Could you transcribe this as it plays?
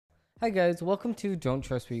Hi guys, welcome to Don't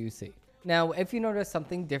Trust What You See. Now, if you notice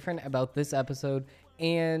something different about this episode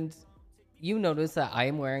and you notice that I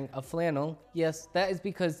am wearing a flannel, yes, that is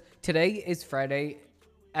because today is Friday.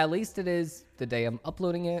 At least it is the day I'm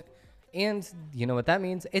uploading it. And you know what that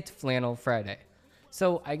means? It's Flannel Friday.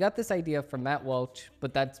 So I got this idea from Matt Welch,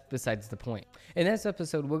 but that's besides the point. In this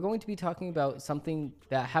episode, we're going to be talking about something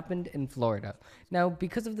that happened in Florida. Now,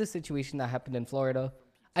 because of the situation that happened in Florida,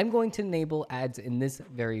 I'm going to enable ads in this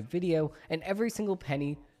very video, and every single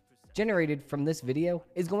penny generated from this video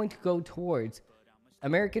is going to go towards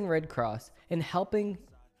American Red Cross and helping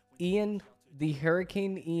the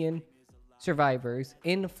Hurricane Ian survivors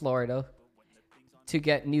in Florida to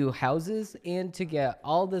get new houses and to get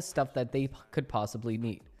all the stuff that they could possibly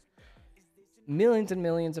need. Millions and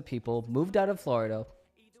millions of people moved out of Florida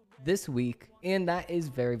this week, and that is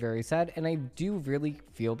very, very sad, and I do really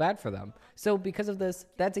feel bad for them. So because of this,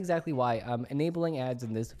 that's exactly why I'm enabling ads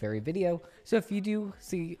in this very video. So if you do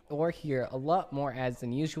see or hear a lot more ads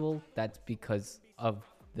than usual, that's because of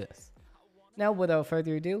this. Now, without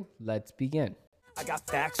further ado, let's begin. I got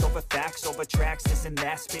facts over tracks, this and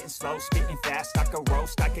that, spitting slow, spitting fast, I could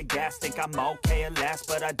roast, I could gas, think I'm okay at last,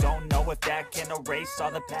 but I don't know if that can erase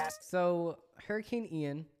all the past. So Hurricane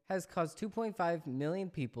Ian has caused 2.5 million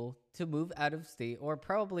people to move out of state, or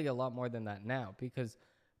probably a lot more than that now, because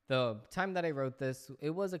the time that I wrote this, it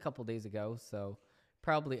was a couple days ago, so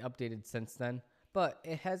probably updated since then. But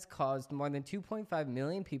it has caused more than 2.5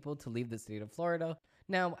 million people to leave the state of Florida.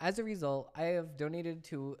 Now, as a result, I have donated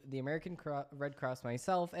to the American Red Cross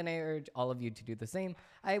myself, and I urge all of you to do the same.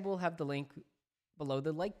 I will have the link below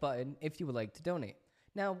the like button if you would like to donate.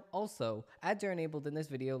 Now, also, ads are enabled in this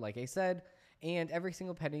video, like I said, and every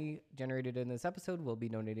single penny generated in this episode will be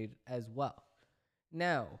donated as well.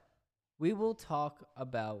 Now, we will talk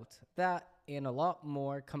about that and a lot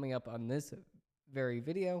more coming up on this very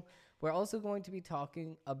video. We're also going to be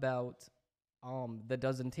talking about the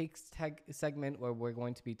Dozen Takes segment, where we're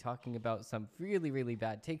going to be talking about some really, really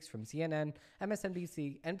bad takes from CNN,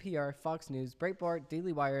 MSNBC, NPR, Fox News, Breitbart,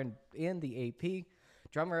 Daily Wire, and the AP.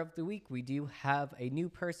 Drama of the week, we do have a new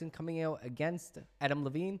person coming out against Adam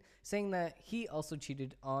Levine, saying that he also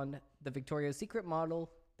cheated on the Victoria's Secret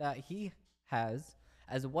model that he has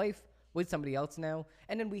as a wife with somebody else now.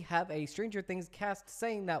 And then we have a Stranger Things cast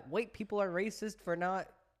saying that white people are racist for not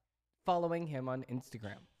following him on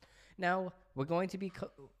Instagram. Now, we're going to be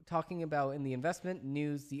talking about in the investment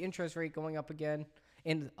news, the interest rate going up again,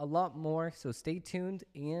 and a lot more. So stay tuned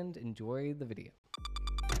and enjoy the video.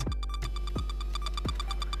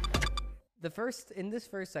 In this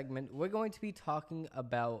first segment, we're going to be talking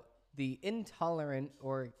about the intolerant,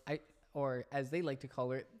 or as they like to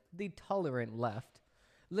call it, the tolerant left,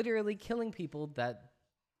 literally killing people that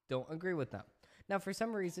don't agree with them. Now, for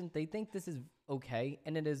some reason, they think this is okay,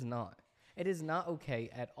 and it is not. It is not okay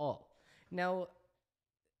at all. Now,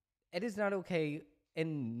 it is not okay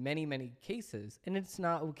in many, many cases, and it's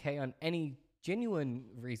not okay on any genuine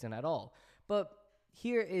reason at all. But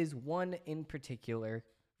here is one in particular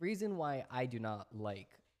reason why I do not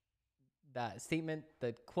like that statement,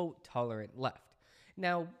 the quote tolerant left.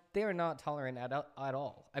 Now, they are not tolerant at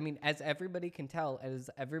all. I mean, as everybody can tell, as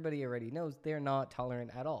everybody already knows, they're not tolerant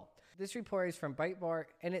at all. This report is from Breitbart,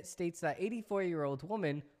 and it states that 84-year-old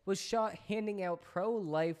woman was shot handing out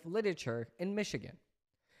pro-life literature in Michigan.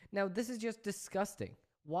 Now, this is just disgusting.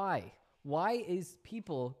 Why? Why is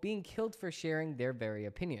people being killed for sharing their very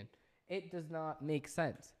opinion? It does not make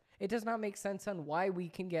sense. It does not make sense on why we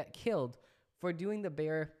can get killed for doing the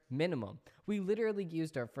bare minimum. We literally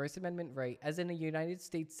used our First Amendment right as in a United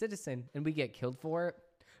States citizen, and we get killed for it.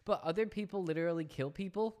 But other people literally kill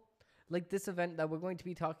people, like this event that we're going to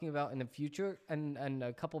be talking about in the future and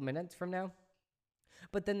a couple minutes from now.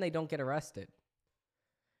 But then they don't get arrested.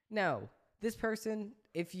 Now, this person,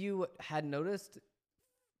 if you had noticed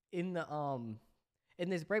in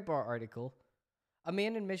this Breitbart article, a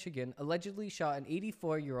man in Michigan allegedly shot an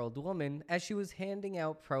 84-year-old woman as she was handing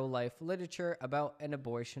out pro-life literature about an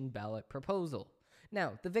abortion ballot proposal.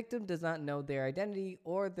 Now, the victim does not know their identity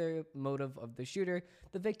or the motive of the shooter.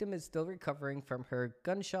 The victim is still recovering from her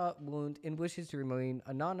gunshot wound and wishes to remain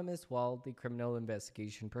anonymous while the criminal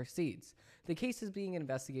investigation proceeds. The case is being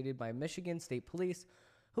investigated by Michigan State Police,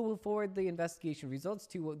 who will forward the investigation results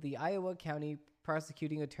to the Iowa County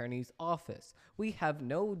Prosecuting Attorney's Office. We have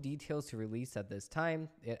no details to release at this time,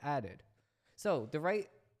 it added. So, the Right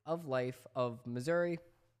of Life of Missouri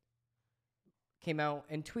came out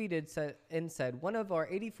and said one of our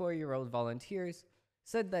 84-year-old volunteers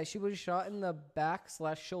said that she was shot in the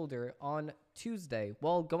back/shoulder on Tuesday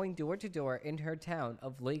while going door to door in her town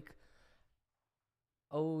of Lake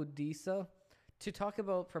Odessa to talk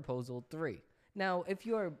about Proposal 3. Now, if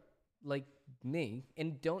you are like me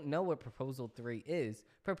and don't know what Proposal 3 is,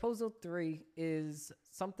 Proposal 3 is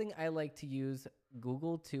something I like to use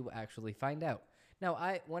Google to actually find out. Now,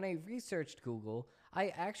 when I researched Google, I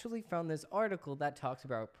actually found this article that talks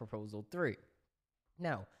about Proposal 3.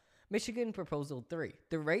 Now, Michigan Proposal 3,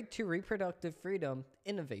 the right to reproductive freedom,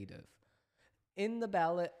 innovative. In the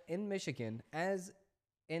ballot in Michigan as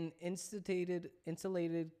an insulated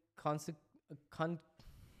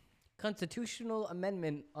constitutional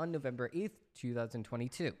amendment on November 8th,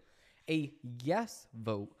 2022. A yes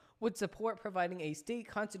vote would support providing a state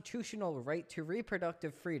constitutional right to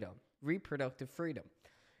reproductive freedom.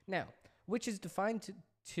 Now, which is defined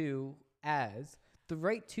to as the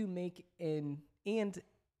right to make and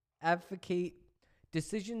advocate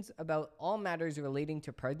decisions about all matters relating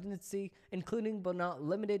to pregnancy, including but not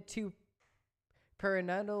limited to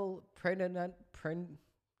prenatal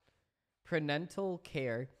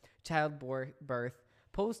care, childbirth,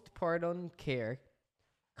 postpartum care,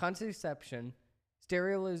 contraception,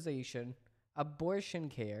 sterilization, abortion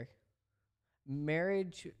care,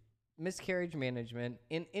 miscarriage management,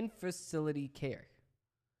 and in-facility care.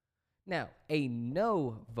 Now, a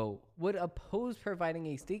no vote would oppose providing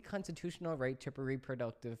a state constitutional right to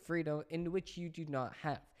reproductive freedom in which you do not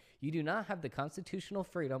have. You do not have the constitutional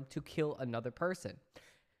freedom to kill another person.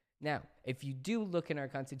 Now, if you do look in our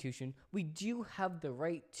Constitution, we do have the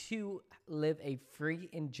right to live a free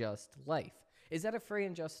and just life. Is that a free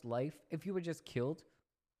and just life if you were just killed?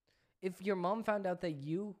 If your mom found out that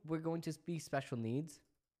you were going to be special needs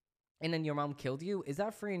and then your mom killed you, is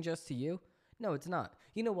that free and just to you? No, it's not.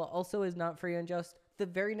 You know what also is not free and just? The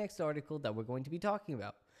very next article that we're going to be talking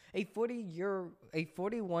about. A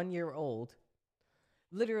 41-year-old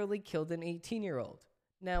literally killed an 18-year-old.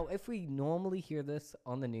 Now, if we normally hear this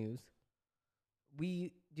on the news,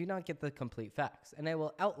 we do not get the complete facts, and I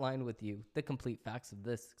will outline with you the complete facts of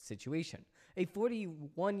this situation. A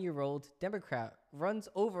 41-year-old Democrat runs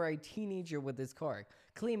over a teenager with his car,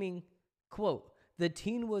 claiming, quote, the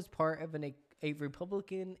teen was part of a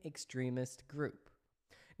Republican extremist group.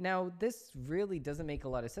 Now, this really doesn't make a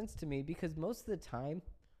lot of sense to me because most of the time,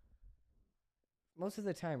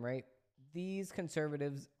 right, these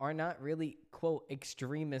conservatives are not really, quote,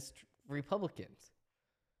 extremist Republicans.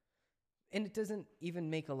 And it doesn't even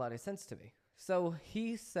make a lot of sense to me. So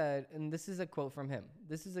he said, and this is a quote from him.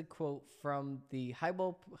 This is a quote from the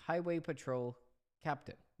highway patrol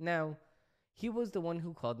captain. Now, he was the one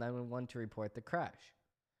who called 911 to report the crash.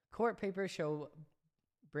 Court papers show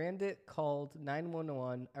Brandit called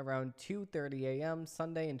 911 around 2:30 a.m.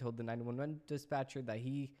 Sunday and told the 911 dispatcher that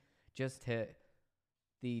he just hit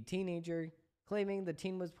the teenager, claiming the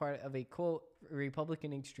teen was part of a, quote,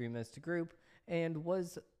 Republican extremist group and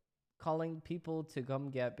was calling people to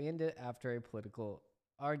come get Bandit after a political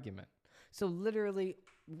argument. So literally,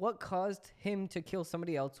 what caused him to kill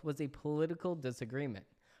somebody else was a political disagreement.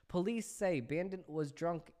 Police say Bandit was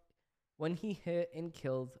drunk when he hit and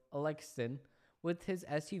killed Alexson with his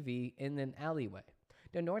SUV in an alleyway.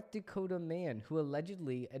 The North Dakota man who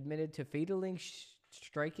allegedly admitted to fatally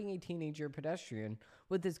striking a teenager pedestrian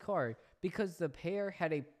with his car because the pair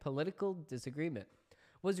had a political disagreement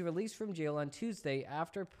was released from jail on Tuesday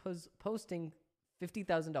after posting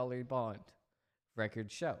 $50,000 bond.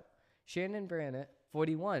 Records show. Shannon Brannett,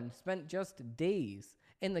 41, spent just days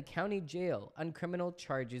in the county jail on criminal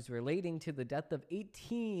charges relating to the death of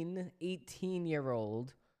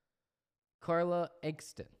 18-year-old Carla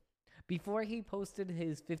Exton. Before he posted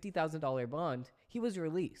his $50,000 bond, he was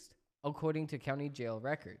released, according to county jail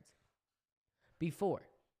records. Before.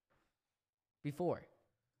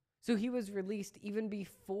 So he was released even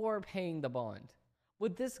before paying the bond.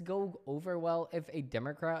 Would this go over well if a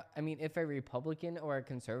Republican or a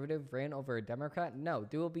conservative ran over a Democrat? No,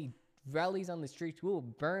 there will be rallies on the streets. We will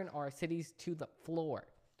burn our cities to the floor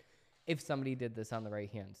if somebody did this on the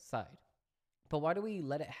right-hand side. But why do we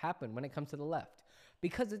let it happen when it comes to the left?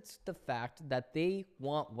 Because it's the fact that they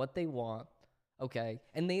want what they want, okay?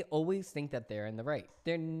 And they always think that they're in the right.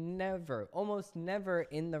 They're almost never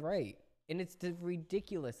in the right. And it's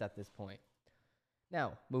ridiculous at this point.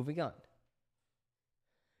 Now, moving on.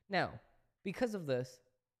 Now, because of this,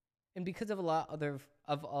 and because of a lot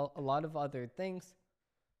of other things,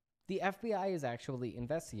 the FBI is actually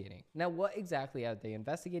investigating. Now, what exactly are they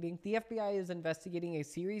investigating? The FBI is investigating a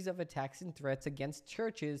series of attacks and threats against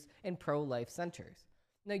churches and pro-life centers.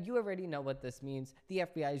 Now, you already know what this means. The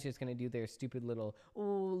FBI is just going to do their stupid little,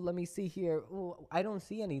 oh, let me see here. Oh, I don't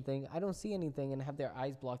see anything, and have their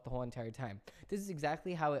eyes blocked the whole entire time. This is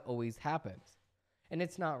exactly how it always happens, and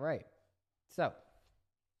it's not right. So,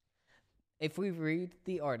 if we read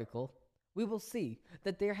the article, we will see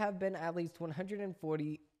that there have been at least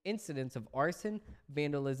 140 incidents of arson,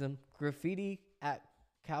 vandalism, graffiti at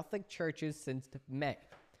Catholic churches since May.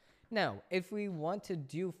 Now, if we want to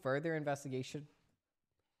do further investigation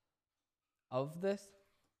of this,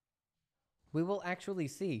 we will actually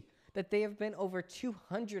see that there have been over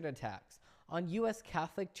 200 attacks on U.S.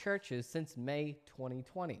 Catholic churches since May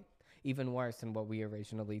 2020, even worse than what we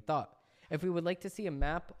originally thought. If we would like to see a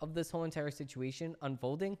map of this whole entire situation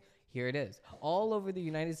unfolding, here it is. All over the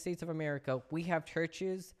United States of America, we have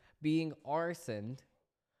churches being arsoned,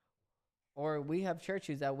 or we have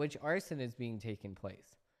churches at which arson is being taken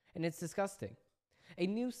place. And it's disgusting. A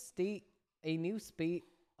new spate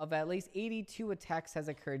of at least 82 attacks has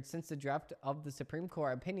occurred since the draft of the Supreme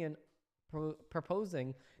Court opinion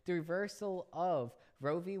proposing the reversal of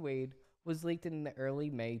Roe v. Wade was leaked in the early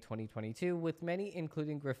May 2022, with many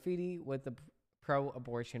including graffiti with the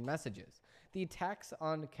pro-abortion messages. The attacks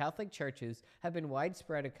on Catholic churches have been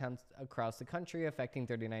widespread across the country, affecting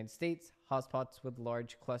 39 states. Hotspots with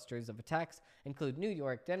large clusters of attacks include New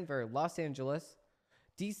York, Denver, Los Angeles,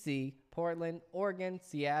 DC, Portland, Oregon,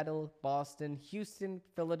 Seattle, Boston, Houston,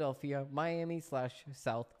 Philadelphia,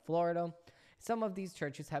 Miami/South Florida. Some of these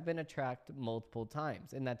churches have been attacked multiple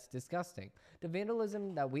times, and that's disgusting. The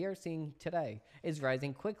vandalism that we are seeing today is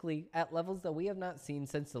rising quickly at levels that we have not seen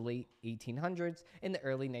since the late 1800s and the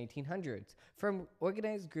early 1900s, from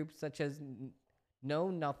organized groups such as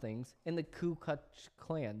Know Nothings and the Ku Klux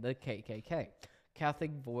Klan, the KKK.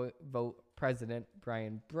 Catholic Vote President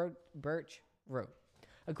Brian Birch wrote,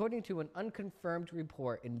 according to an unconfirmed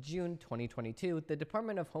report in June 2022, the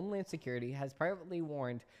Department of Homeland Security has privately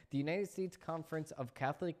warned the United States Conference of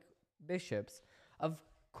Catholic Bishops of,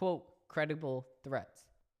 quote, credible threats.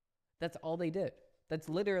 That's all they did. That's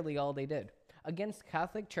literally all they did. Against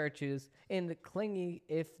Catholic churches and clinging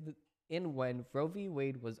if and when Roe v.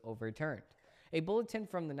 Wade was overturned. A bulletin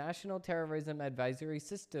from the National Terrorism Advisory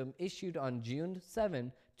System issued on June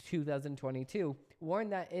 7, 2022,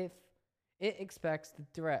 warned that if it expects the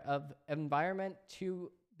threat of environment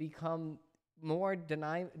to become more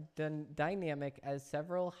dynamic as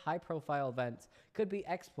several high-profile events could be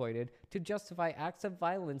exploited to justify acts of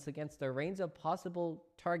violence against a range of possible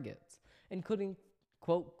targets, including,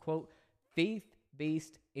 quote,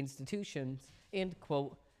 faith-based institutions and,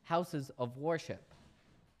 quote, houses of worship.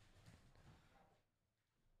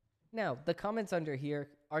 Now, the comments under here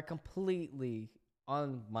are completely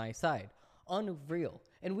on my side. Unreal.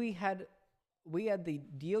 And we had the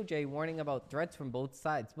DOJ warning about threats from both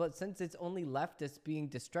sides, but since it's only leftists being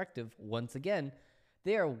destructive once again,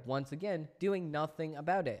 they are once again doing nothing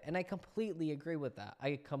about it. And I completely agree with that.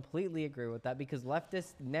 Because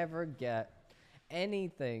leftists never get any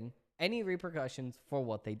repercussions for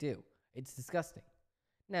what they do. It's disgusting.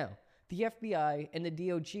 Now, the FBI and the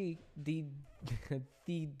DOJ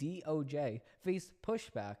face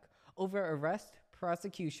pushback over arrest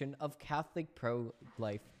prosecution of Catholic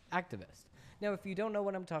pro-life activists. Now, if you don't know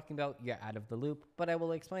what I'm talking about, you're out of the loop, but I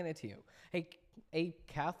will explain it to you. A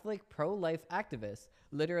Catholic pro-life activist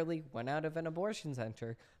literally went out of an abortion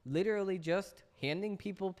center, literally just handing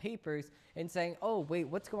people papers and saying, oh, wait,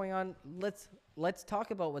 what's going on? Let's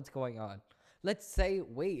talk about what's going on. Let's say,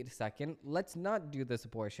 wait a second, let's not do this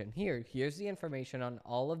abortion. Here's the information on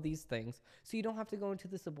all of these things, so you don't have to go into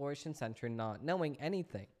this abortion center not knowing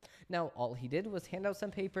anything. Now, all he did was hand out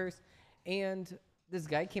some papers, and this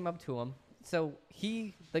guy came up to him. So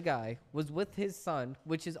the guy, was with his son,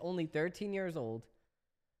 which is only 13 years old,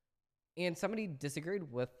 and somebody disagreed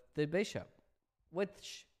with the bishop,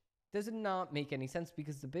 which does not make any sense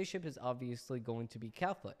because the bishop is obviously going to be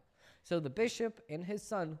Catholic. So the bishop and his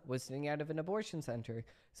son was sitting out of an abortion center.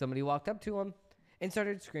 Somebody walked up to him and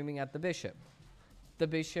started screaming at the bishop. The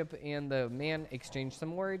bishop and the man exchanged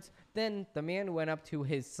some words. Then the man went up to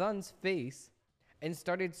his son's face and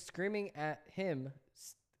started screaming at him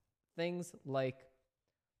things like,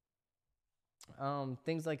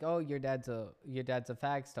 oh, your dad's a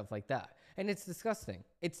fag, stuff like that. And it's disgusting.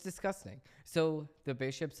 So the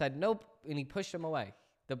bishop said nope, and he pushed him away.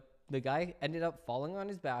 The guy ended up falling on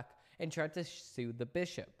his back and tried to sue the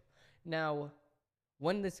bishop. Now,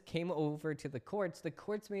 when this came over to the courts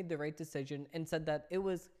made the right decision and said that it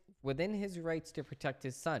was within his rights to protect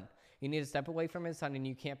his son. You need to step away from his son, and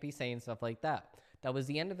you can't be saying stuff like that. That was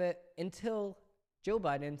the end of it until Joe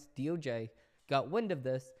Biden's DOJ got wind of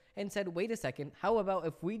this and said, wait a second, how about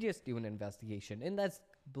if we just do an investigation? And that's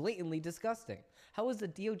blatantly disgusting. How is the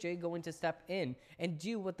DOJ going to step in and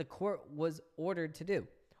do what the court was ordered to do,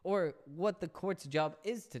 or what the court's job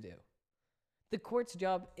is to do? The court's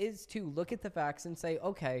job is to look at the facts and say,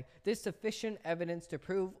 okay, there's sufficient evidence to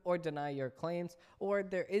prove or deny your claims, or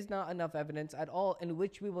there is not enough evidence at all, in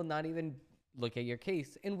which we will not even look at your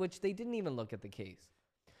case, in which they didn't even look at the case.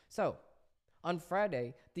 So, on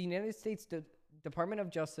Friday, the United States Department of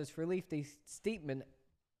Justice released a statement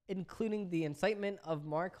including the incitement of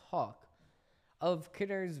Mark Hawk of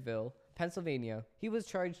Kittersville, Pennsylvania. He was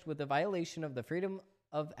charged with a violation of the Freedom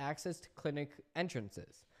of Access to Clinic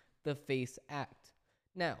Entrances, the FACE Act.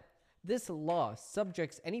 Now, this law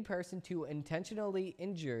subjects any person to intentionally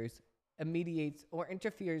injures, immediates, or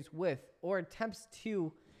interferes with, or attempts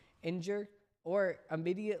to injure, or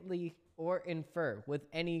immediately or infer with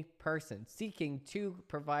any person seeking to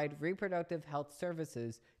provide reproductive health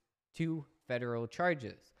services to federal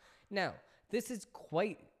charges. Now, this is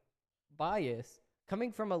quite biased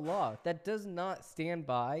coming from a law that does not stand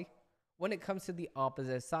by when it comes to the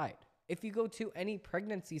opposite side. If you go to any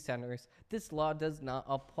pregnancy centers, this law does not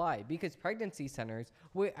apply because pregnancy centers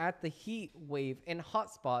were at the heat wave and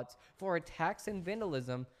hotspots for attacks and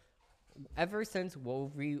vandalism ever since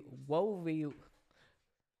Roe v.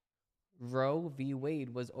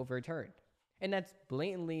 Wade was overturned. And that's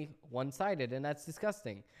blatantly one-sided, and that's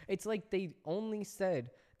disgusting. It's like they only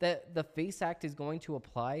said that the FACE Act is going to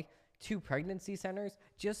apply to pregnancy centers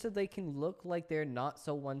just so they can look like they're not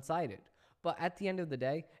so one-sided. But at the end of the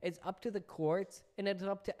day, it's up to the courts and it's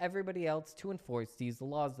up to everybody else to enforce these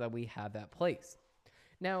laws that we have at place.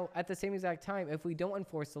 Now, at the same exact time, if we don't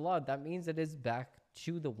enforce the law, that means it is back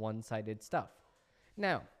to the one-sided stuff.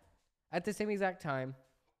 Now, at the same exact time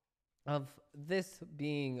of this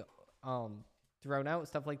being thrown out,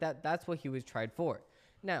 stuff like that, that's what he was tried for.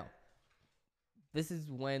 Now, this is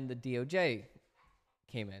when the DOJ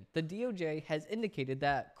came in. The DOJ has indicated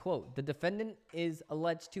that, quote, the defendant is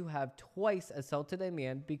alleged to have twice assaulted a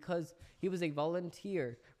man because he was a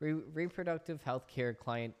volunteer reproductive health care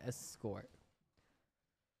client escort.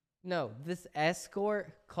 No, this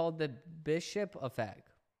escort called the Bishop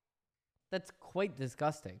effect. That's quite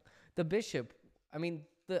disgusting. The bishop,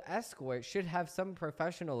 the escort should have some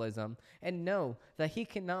professionalism and know that he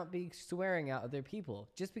cannot be swearing at other people.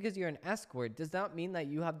 Just because you're an escort does not mean that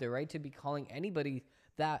you have the right to be calling anybody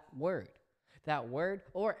that word,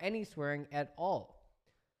 or any swearing at all.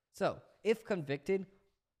 So, if convicted,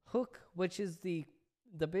 Hook, which is the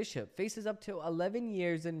bishop, faces up to 11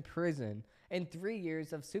 years in prison and 3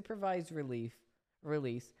 years of supervised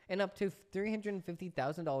release and up to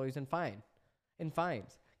 $350,000 in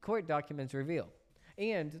fines. Court documents reveal.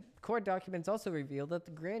 And court documents also reveal that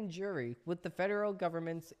the grand jury, with the federal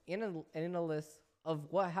government's analysis of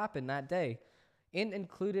what happened that day, and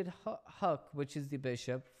included Huck, which is the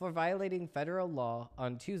bishop, for violating federal law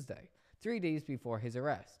on Tuesday, 3 days before his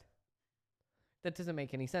arrest. That doesn't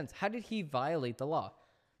make any sense. How did he violate the law?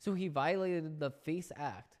 So he violated the FACE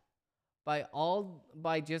Act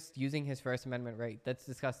by just using his First Amendment right. That's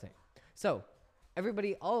disgusting. So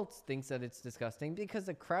everybody else thinks that it's disgusting because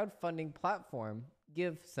the crowdfunding platform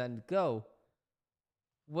Give, Send, Go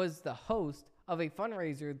was the host of a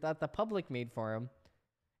fundraiser that the public made for him,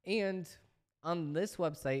 and on this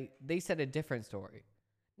website, they said a different story.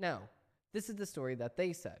 Now, this is the story that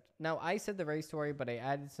they said. Now, I said the right story, but I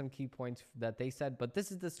added some key points that they said, but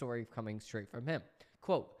this is the story coming straight from him.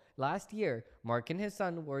 Quote, last year, Mark and his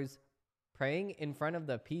son was praying in front of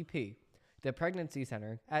the PP, the pregnancy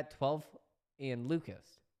center, at 12 and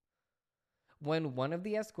Lucas. When one of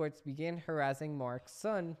the escorts began harassing Mark's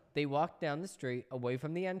son, they walked down the street away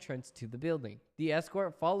from the entrance to the building. The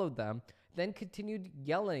escort followed them, then continued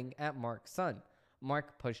yelling at Mark's son.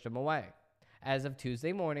 Mark pushed him away. As of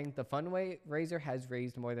Tuesday morning, the fundraiser has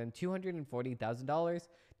raised more than $240,000.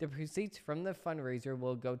 The proceeds from the fundraiser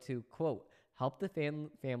will go to, quote, help the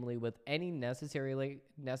family with any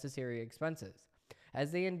necessary expenses,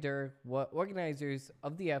 as they endure what organizers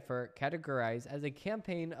of the effort categorize as a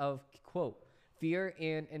campaign of, quote, fear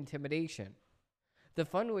and intimidation. The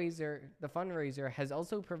fundraiser has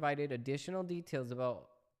also provided additional details about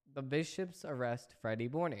the bishop's arrest Friday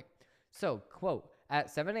morning. So, quote, at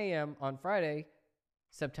 7 a.m. on Friday,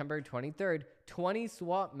 September 23rd, 20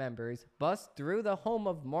 SWAT members bust through the home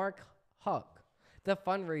of Mark Huck. The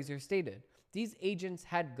fundraiser stated, these agents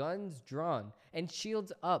had guns drawn and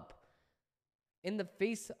shields up in the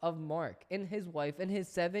face of Mark and his wife and his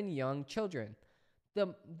 7 young children.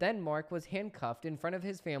 Then Mark was handcuffed in front of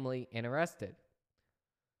his family and arrested.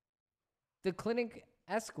 The clinic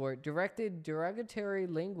escort directed derogatory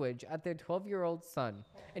language at their 12-year-old son,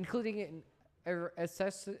 including an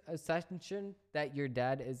assertion that your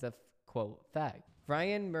dad is a, quote, fag.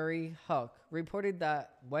 Ryan Murray Huck reported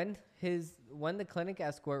that when the clinic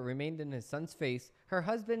escort remained in his son's face, her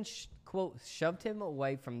husband quote shoved him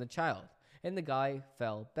away from the child, and the guy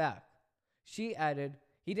fell back. She added,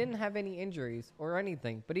 he didn't have any injuries or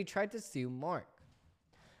anything, but he tried to sue Mark.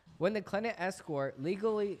 When the clinic escort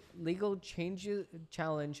legal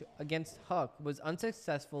challenge against Huck was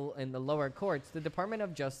unsuccessful in the lower courts, the Department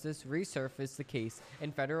of Justice resurfaced the case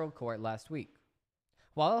in federal court last week.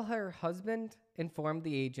 While her husband informed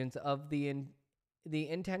the agents of the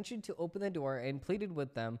intention to open the door and pleaded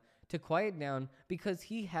with them to quiet down because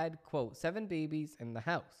he had, quote, 7 babies in the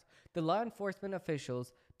house, the law enforcement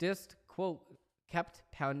officials just, quote, kept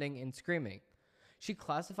pounding and screaming. She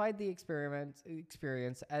classified the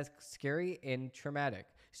experience as scary and traumatic,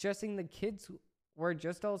 stressing the kids were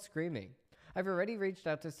just all screaming. I've already reached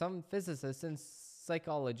out to some physicists and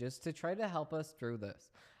psychologists to try to help us through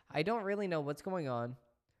this. I don't really know what's going on.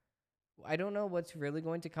 I don't know what's really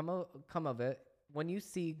going to come of it when you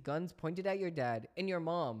see guns pointed at your dad and your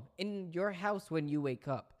mom in your house when you wake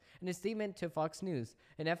up. In a statement to Fox News,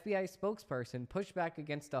 an FBI spokesperson pushed back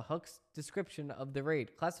against Huck's description of the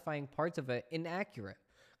raid, classifying parts of it inaccurate.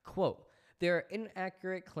 Quote, there are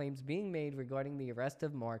inaccurate claims being made regarding the arrest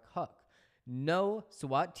of Mark Huck. No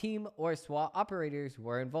SWAT team or SWAT operators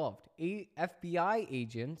were involved. FBI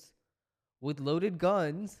agents with loaded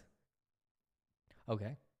guns.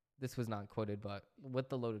 Okay, this was not quoted, but with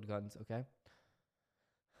the loaded guns, okay?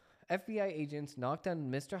 FBI agents knocked on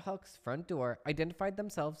Mr. Huck's front door, identified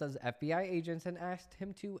themselves as FBI agents, and asked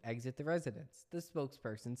him to exit the residence, the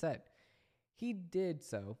spokesperson said. He did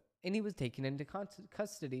so, and he was taken into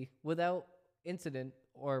custody without incident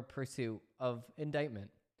or pursuit of indictment.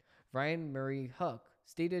 Ryan Murray Huck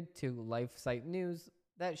stated to LifeSite News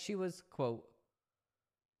that she was, quote,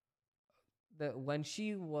 that when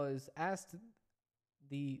she was asked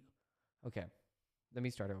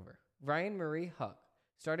Ryan Murray Huck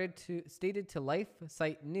stated to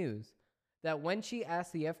LifeSite News that when she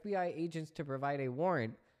asked the FBI agents to provide a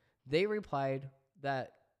warrant, they replied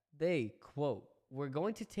that they, quote, were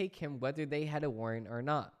going to take him whether they had a warrant or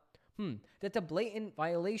not. That's a blatant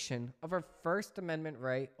violation of our First Amendment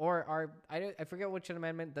right, or our, I forget which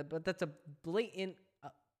amendment, but that's a blatant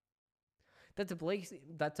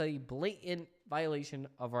violation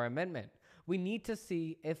of our amendment. We need to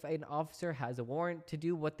see if an officer has a warrant to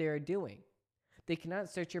do what they are doing. They cannot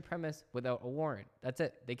search your premise without a warrant. That's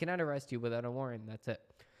it. They cannot arrest you without a warrant. That's it.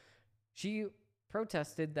 She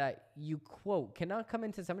protested that you, quote, cannot come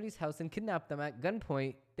into somebody's house and kidnap them at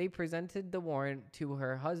gunpoint. They presented the warrant to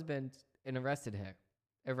her husband and arrested him.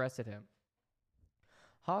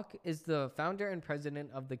 Hawk is the founder and president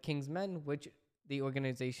of the King's Men, which the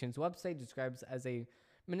organization's website describes as a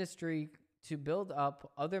ministry to build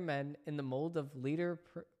up other men in the mold of leader,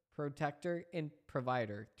 protector, and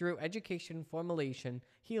provider through education, formulation,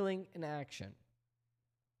 healing, and action.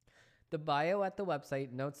 The bio at the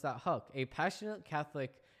website notes that Huck, a passionate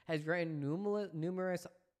Catholic, has written numerous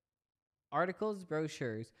articles,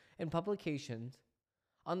 brochures, and publications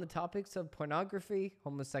on the topics of pornography,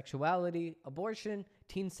 homosexuality, abortion,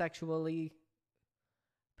 teen sexuality,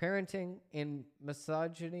 parenting, and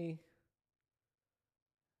misogyny,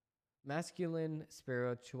 masculine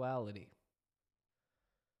spirituality.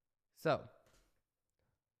 So,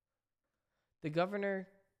 the governor,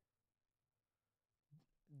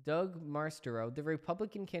 Doug Marstero, the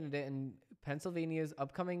Republican candidate in Pennsylvania's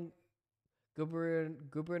upcoming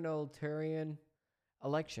gubernatorial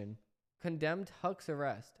election, condemned Huck's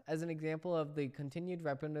arrest as an example of the continued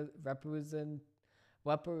representation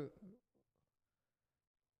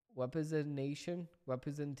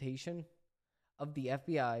of the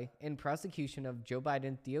FBI in prosecution of Joe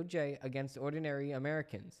Biden's DOJ against ordinary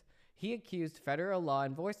Americans. He accused federal law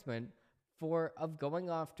enforcement of going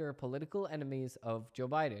after political enemies of Joe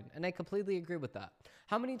Biden, and I completely agree with that.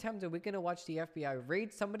 How many times are we going to watch the FBI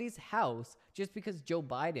raid somebody's house just because Joe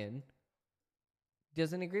Biden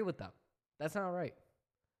doesn't agree with them? That's not right.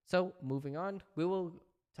 So, moving on, we will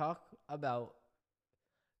talk about,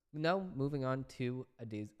 moving on to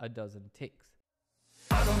a dozen takes.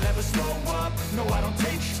 I don't ever slow up, no I don't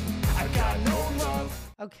take I got no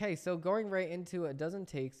love. Okay, so going right into a dozen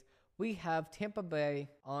takes, we have Tampa Bay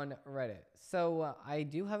on Reddit. So I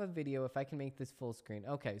do have a video if I can make this full screen.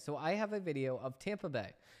 Okay, so I have a video of Tampa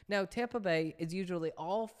Bay. Now, Tampa Bay is usually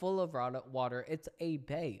all full of water. It's a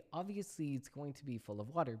bay. Obviously, it's going to be full of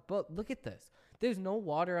water. But look at this. There's no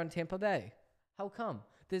water on Tampa Bay. How come?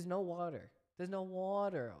 There's no water. There's no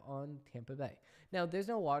water on Tampa Bay. Now, there's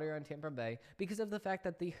no water on Tampa Bay because of the fact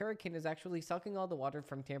that the hurricane is actually sucking all the water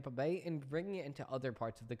from Tampa Bay and bringing it into other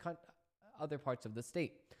parts of the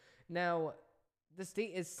state. Now, the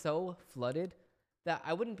state is so flooded that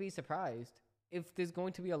I wouldn't be surprised if there's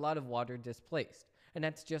going to be a lot of water displaced. And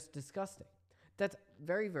that's just disgusting. That's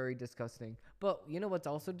very, very disgusting. But you know what's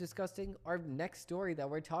also disgusting? Our next story that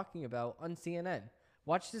we're talking about on CNN.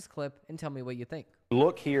 Watch this clip and tell me what you think.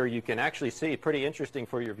 Look here, you can actually see, pretty interesting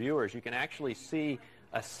for your viewers, you can actually see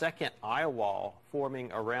a second eye wall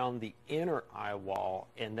forming around the inner eye wall,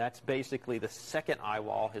 and that's basically the second eye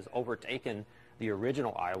wall has overtaken the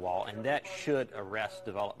original eye wall, and that should arrest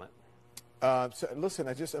development. So listen,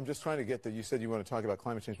 I'm just trying to get that. You said you want to talk about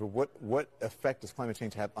climate change, but what effect does climate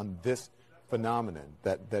change have on this phenomenon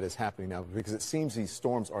that is happening now? Because it seems these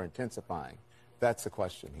storms are intensifying. That's the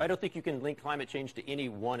question here. I don't think you can link climate change to any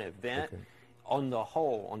one event. Okay. On the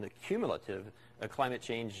whole, on the cumulative, climate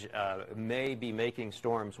change may be making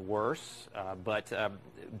storms worse, but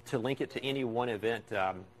to link it to any one event,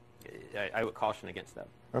 I would caution against that.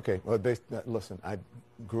 Okay, well, listen, I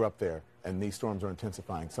grew up there, and these storms are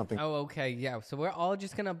intensifying. Oh, okay, yeah. So we're all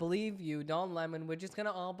just going to believe you, Don Lemon. We're just going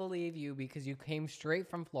to all believe you because you came straight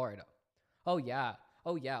from Florida. Oh, yeah.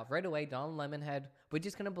 Oh, yeah. Right away, Don Lemonhead. We're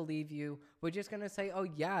just going to believe you. We're just going to say, oh,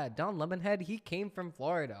 yeah, Don Lemonhead, he came from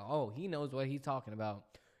Florida. Oh, he knows what he's talking about.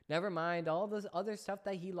 Never mind all this other stuff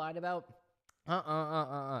that he lied about.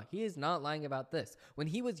 He is not lying about this. When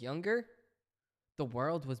he was younger, the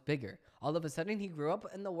world was bigger. All of a sudden, he grew up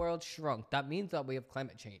and the world shrunk. That means that we have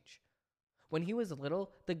climate change. When he was little,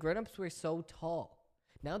 the grown-ups were so tall.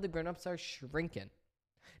 Now the grown-ups are shrinking.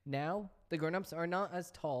 Now the grown-ups are not as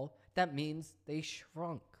tall. That means they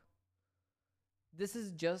shrunk. This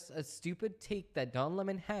is just a stupid take that Don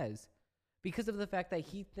Lemon has because of the fact that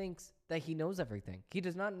he thinks that he knows everything. He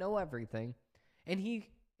does not know everything. And he,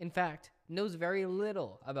 in fact, knows very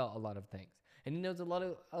little about a lot of things. And he knows a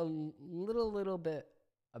little bit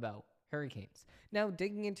about hurricanes. Now,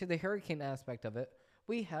 digging into the hurricane aspect of it,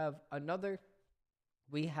 we have an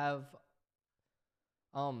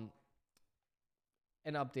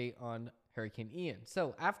update on Hurricane Ian.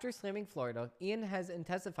 So, after slamming Florida, Ian has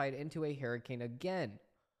intensified into a hurricane again.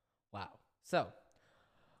 Wow. So,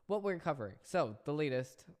 what we're covering. So, the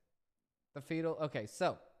latest, the fatal, okay,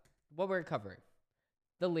 so, what we're covering.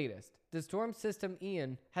 The latest. The storm system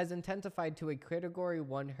Ian has intensified to a Category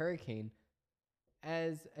 1 hurricane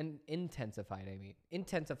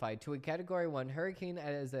intensified to a Category 1 hurricane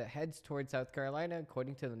as it heads towards South Carolina,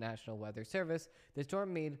 according to the National Weather Service. The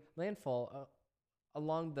storm made landfall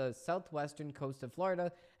along the southwestern coast of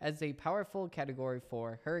Florida as a powerful Category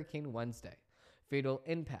 4 hurricane Wednesday. Fatal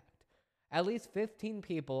impact. At least 15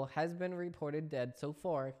 people has been reported dead so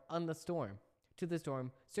far on the storm. To the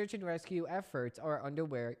storm, search and rescue efforts are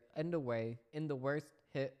underway in the worst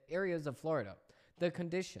hit areas of Florida.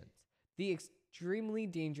 The extremely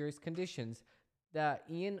dangerous conditions that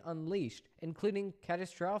Ian unleashed, including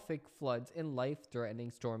catastrophic floods and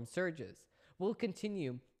life-threatening storm surges, will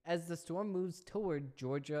continue as the storm moves toward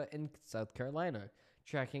Georgia and South Carolina,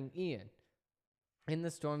 tracking Ian in the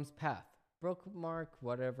storm's path. Bookmark,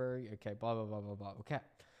 whatever, okay, blah, blah, blah, blah, blah, okay.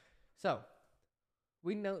 So,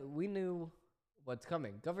 we knew what's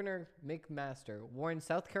coming. Governor McMaster warned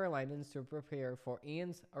South Carolinians to prepare for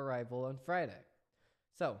Ian's arrival on Friday.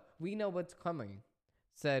 So, we know what's coming,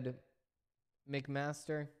 said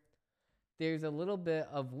McMaster. There's a little bit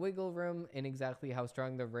of wiggle room in exactly how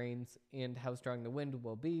strong the rains and how strong the wind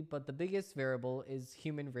will be, but the biggest variable is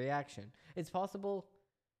human reaction. It's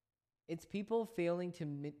people failing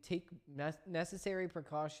to take necessary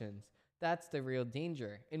precautions. That's the real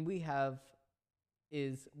danger. And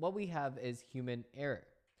what we have is human error.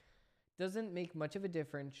 Doesn't make much of a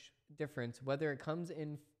difference whether it comes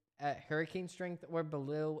in at hurricane strength or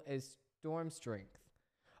below as storm strength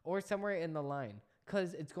or somewhere in the line,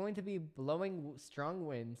 because it's going to be blowing strong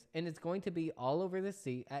winds and it's going to be all over the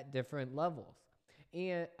sea at different levels.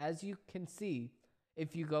 And as you can see,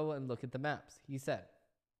 if you go and look at the maps, he said.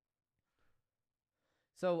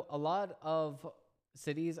 So a lot of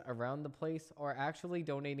cities around the place are actually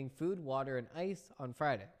donating food, water, and ice on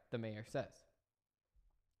Friday, the mayor says.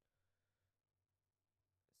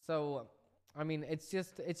 So, I mean, it's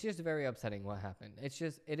just very upsetting what happened.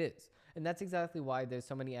 It is. And that's exactly why there's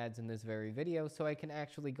so many ads in this very video, so I can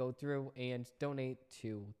actually go through and donate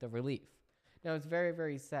to the relief. Now, it's very,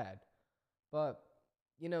 very sad. But,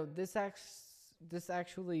 you know, this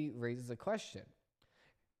actually raises a question.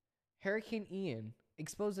 Hurricane Ian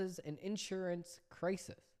exposes an insurance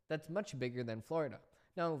crisis that's much bigger than Florida.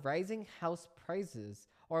 Now, rising house prices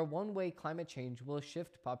are one way climate change will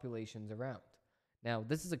shift populations around. Now,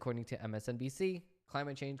 this is according to MSNBC,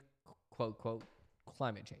 climate change, quote, quote,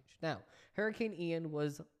 climate change. Now, Hurricane Ian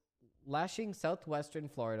was lashing southwestern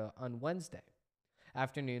Florida on Wednesday.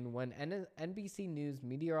 afternoon when NBC News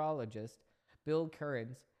meteorologist Bill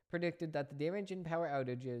Currens predicted that the damage and power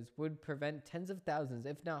outages would prevent tens of thousands,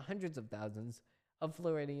 if not hundreds of thousands, of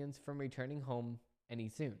Floridians from returning home any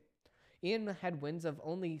soon. Ian had winds of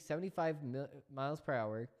only 75 miles per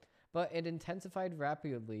hour, but it intensified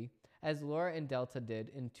rapidly as Laura and Delta did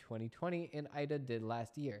in 2020 and Ida did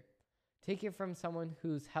last year. Take it from someone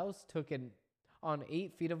whose house took on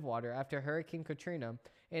 8 feet of water after Hurricane Katrina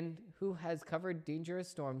and who has covered dangerous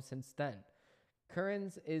storms since then.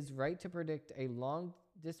 Currens is right to predict a long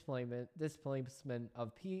displacement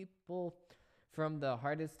of people from the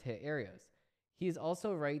hardest hit areas. He is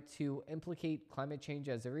also right to implicate climate change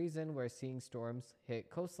as a reason we're seeing storms hit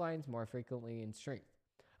coastlines more frequently in strength.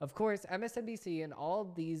 Of course, MSNBC and all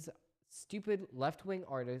these stupid left-wing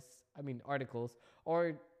articles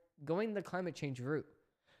are going the climate change route.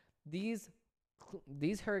 These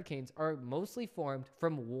hurricanes are mostly formed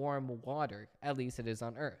from warm water, at least it is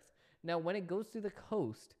on Earth. Now, when it goes through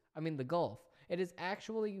the Gulf, it is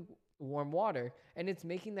actually warm water, and it's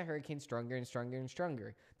making the hurricane stronger and stronger and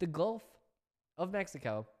stronger. The Gulf of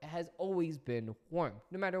Mexico has always been warm,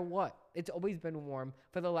 no matter what. It's always been warm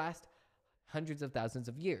for the last hundreds of thousands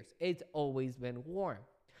of years. It's always been warm.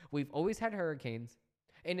 We've always had hurricanes,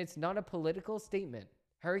 and it's not a political statement.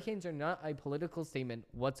 Hurricanes are not a political statement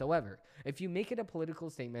whatsoever. If you make it a political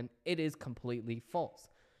statement, it is completely false.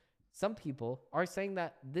 Some people are saying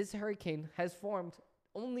that this hurricane has formed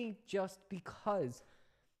only just because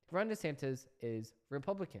Ron DeSantis is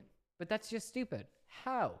Republican. But that's just stupid.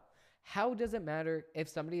 How? How does it matter if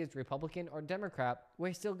somebody is Republican or Democrat?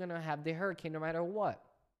 We're still going to have the hurricane no matter what.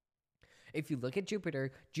 If you look at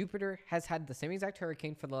Jupiter, Jupiter has had the same exact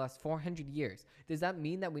hurricane for the last 400 years. Does that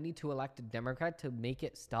mean that we need to elect a Democrat to make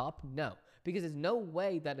it stop? No, because there's no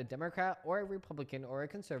way that a Democrat or a Republican or a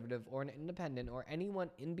conservative or an independent or anyone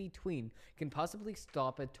in between can possibly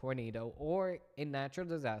stop a tornado or a natural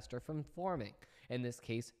disaster from forming. In this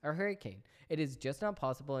case, a hurricane. It is just not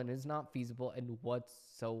possible and is not feasible in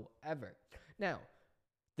whatsoever. Now,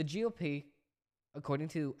 the GOP, according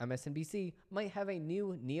to MSNBC, might have a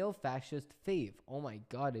new neo-fascist fave. Oh my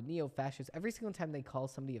god, a neo-fascist. Every single time they call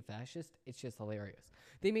somebody a fascist, it's just hilarious.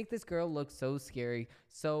 They make this girl look so scary,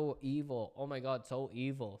 so evil. Oh my god, so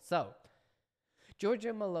evil. So,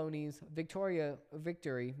 Giorgia Meloni's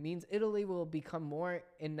victory means Italy will become more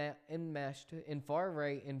enmeshed in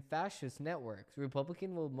far-right and fascist networks.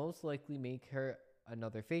 Republican will most likely make her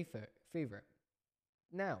another favorite.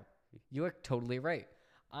 Now, you are totally right.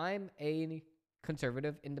 I'm a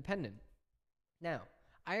conservative independent. Now,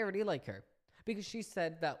 I already like her because she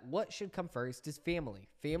said that what should come first is family.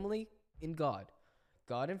 Family and God.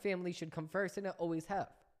 God and family should come first, and it always have.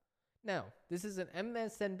 Now, this is an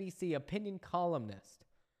MSNBC opinion columnist.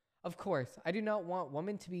 Of course, I do not want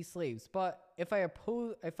women to be slaves, but if I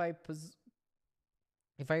propose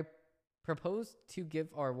to give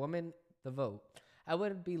our women the vote, I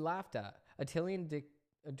would be laughed at. Italian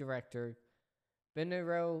director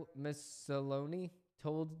Benero Mussolini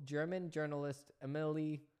told German journalist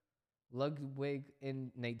Emily Ludwig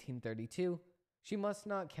in 1932, she must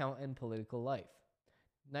not count in political life.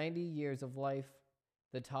 90 years of life,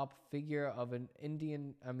 the top figure of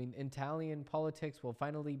Italian politics will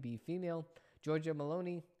finally be female. Giorgia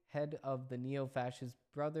Meloni, head of the neo-fascist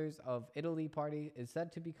Brothers of Italy party, is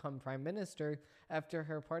set to become prime minister after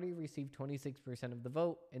her party received 26% of the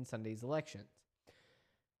vote in Sunday's elections.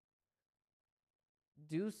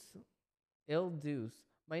 Deuce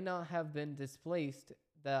might not have been displeased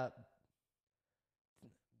that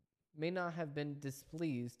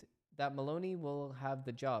Meloni will have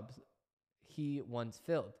the jobs he once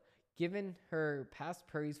filled, given her past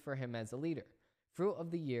praise for him as a leader. Fruit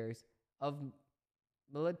of the years of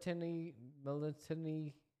militantly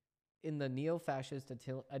in the neo-fascist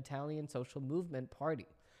Italian Social Movement Party,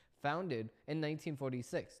 founded in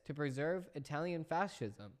 1946 to preserve Italian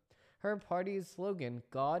fascism. Her party's slogan,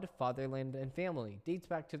 God, Fatherland, and Family, dates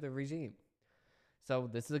back to the regime. So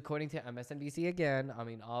this is according to MSNBC again.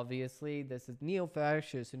 Obviously, this is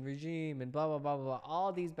neo-fascist and regime and blah, blah, blah, blah,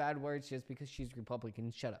 all these bad words just because she's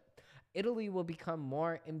Republican. Shut up. Italy will become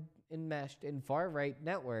more enmeshed in far-right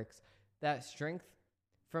networks that strength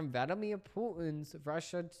from Vladimir Putin's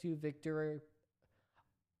Russia to Viktor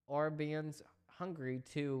Orban's Hungary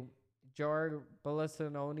to Jair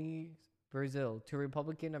Bolsonaro's Brazil to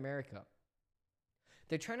Republican America.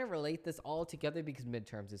 They're trying to relate this all together because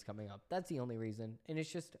midterms is coming up. That's the only reason, and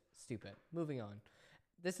it's just stupid. Moving on.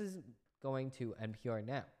 This is going to NPR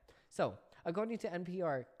now. So, according to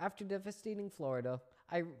NPR, after devastating Florida,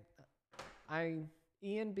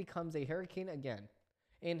 Ian becomes a hurricane again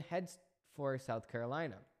and heads for South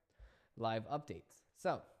Carolina. Live updates.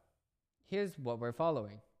 So, here's what we're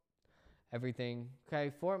following. Everything. Okay,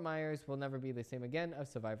 Fort Myers will never be the same again, a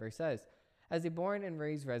survivor says. As a born and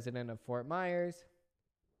raised resident of Fort Myers,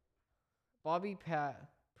 Bobby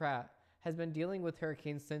Pratt has been dealing with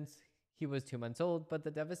hurricanes since he was 2 months old, but the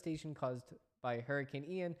devastation caused by Hurricane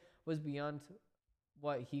Ian was beyond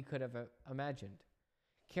what he could have imagined.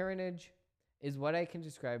 Carnage is what I can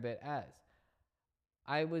describe it as.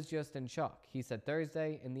 I was just in shock, he said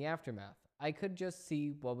Thursday in the aftermath. I could just see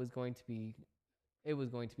what was going to be. It was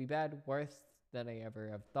going to be bad, worse than I ever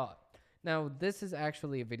have thought. Now, this is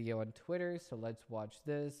actually a video on Twitter, so let's watch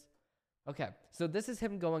this. Okay, so this is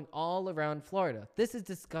him going all around Florida. This is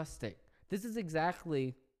disgusting. This is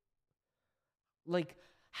exactly like,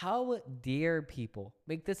 how dare people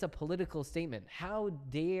make this a political statement? How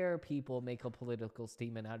dare people make a political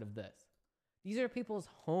statement out of this? These are people's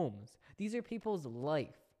homes. These are people's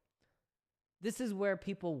life. This is where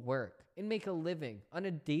people work and make a living on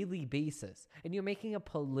a daily basis. And you're making a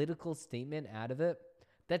political statement out of it?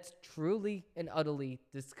 That's truly and utterly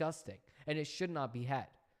disgusting. And it should not be had.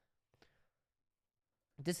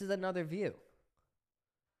 This is another view.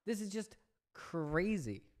 This is just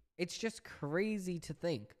crazy. It's just crazy to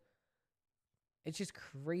think. It's just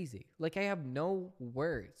crazy. Like, I have no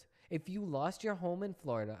words. If you lost your home in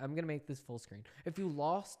Florida, I'm going to make this full screen. If you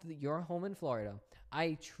lost your home in Florida,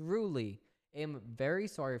 I truly am very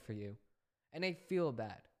sorry for you. And I feel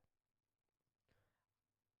bad.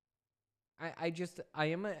 I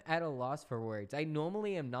am at a loss for words. I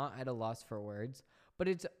normally am not at a loss for words, but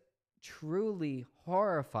it's truly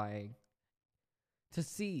horrifying to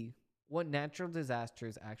see what natural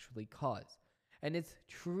disasters actually cause. And it's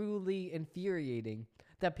truly infuriating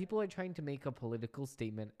that people are trying to make a political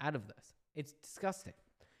statement out of this. It's disgusting.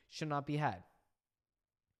 Should not be had.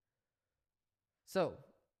 So,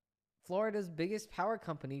 Florida's biggest power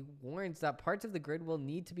company warns that parts of the grid will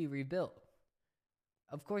need to be rebuilt.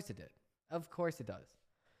 Of course it did. Of course it does.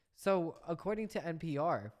 So, according to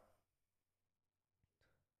NPR,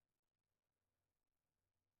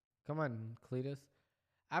 come on, Cletus.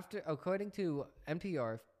 According to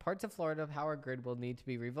NPR, parts of Florida power grid will need to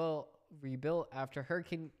be rebuilt after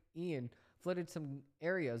Hurricane Ian flooded some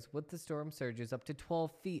areas with the storm surges up to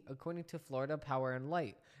 12 feet, according to Florida Power and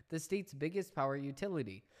Light, the state's biggest power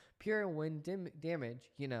utility. Pure wind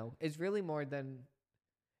damage, is really more than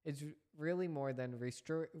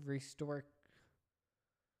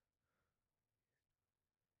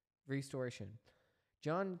restoration.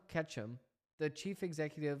 John Ketchum, the chief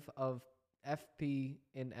executive of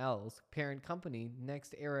FP&L's parent company,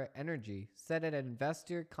 Next Era Energy, said at an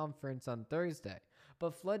investor conference on Thursday,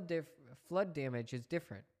 but flood damage is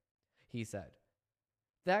different, he said.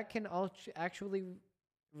 That can actually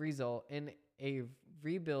result in a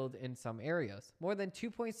rebuild in some areas. More than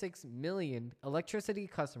 2.6 million electricity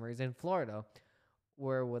customers in Florida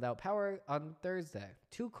were without power on Thursday.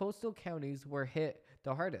 Two coastal counties were hit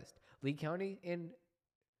the hardest. Lee County and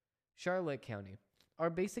Charlotte County are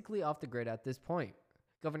basically off the grid at this point,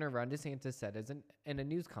 Governor Ron DeSantis said in a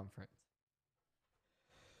news conference.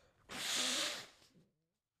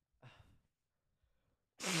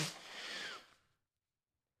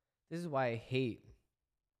 This is why I hate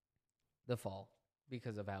the fall,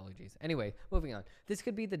 because of allergies. Anyway, moving on. This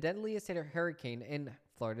could be the deadliest hurricane in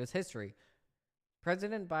Florida's history.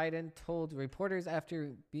 President Biden told reporters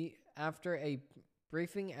after a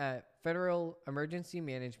briefing at Federal Emergency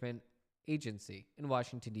Management Agency in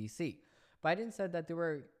Washington, D.C. Biden said that there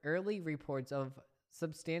were early reports of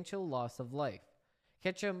substantial loss of life.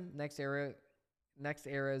 Ketchum, Next Era's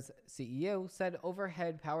CEO, said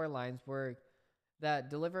overhead power lines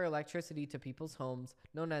that deliver electricity to people's homes,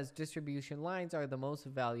 known as distribution lines, are the most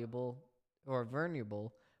valuable or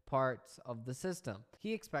vulnerable parts of the system.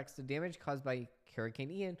 He expects the damage caused by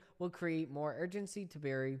Hurricane Ian will create more urgency to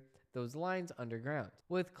bury those lines underground.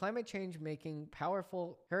 With climate change making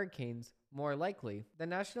powerful hurricanes more likely, the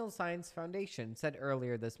National Science Foundation said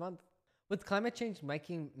earlier this month. With climate change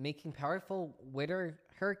making powerful winter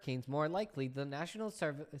hurricanes more likely, the National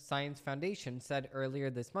Science Foundation said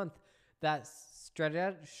earlier this month that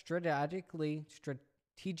strategically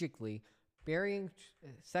burying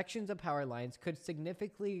sections of power lines could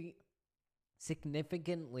significantly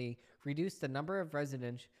reduce the number of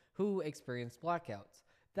residents who experience blackouts.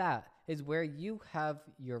 That is where you have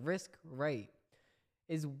your risk right,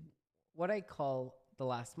 is what I call the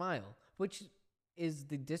last mile, which is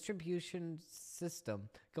the distribution system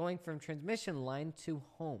going from transmission line to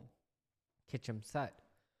home, Ketchum said.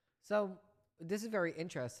 So this is very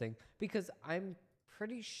interesting because I'm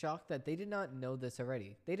pretty shocked that they did not know this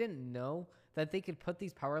already. They didn't know that they could put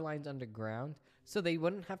these power lines underground so they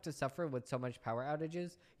wouldn't have to suffer with so much power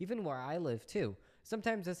outages, even where I live too.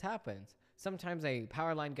 Sometimes this happens. Sometimes a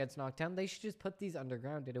power line gets knocked down. They should just put these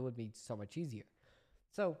underground and it would be so much easier.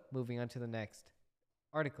 So, moving on to the next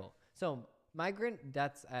article. So, migrant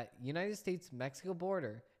deaths at United States-Mexico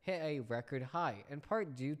border hit a record high, in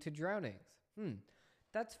part due to drownings.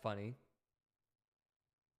 That's funny.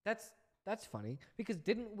 That's funny, because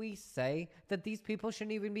didn't we say that these people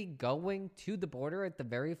shouldn't even be going to the border at the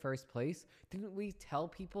very first place? Didn't we tell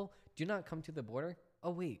people, do not come to the border?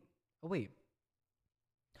 Oh wait, we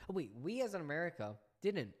as in America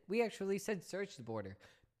didn't. We actually said search the border.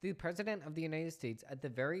 The president of the United States at the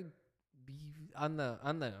very on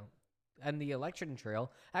the election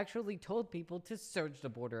trail actually told people to search the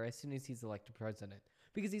border as soon as he's elected president,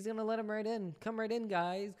 because he's gonna let them right in. Come right in,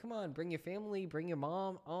 guys. Come on, bring your family, bring your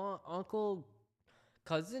mom, aunt, uncle,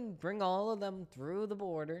 cousin, bring all of them through the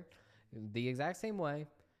border the exact same way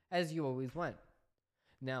as you always went.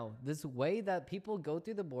 Now, this way that people go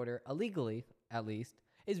through the border, illegally at least,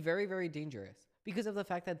 is very, very dangerous because of the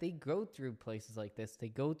fact that they go through places like this. They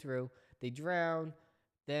go through, they drown,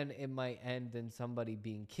 then it might end in somebody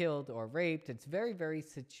being killed or raped. It's very, very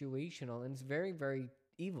situational, and it's very, very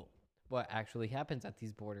evil what actually happens at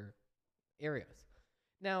these border areas.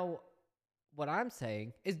 Now, what I'm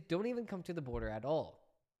saying is don't even come to the border at all.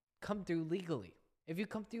 Come through legally. If you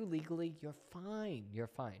come through legally, you're fine. You're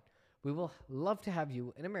fine. We will love to have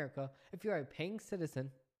you in America if you are a paying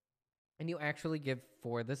citizen and you actually give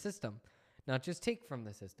for the system, not just take from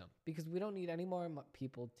the system, because we don't need any more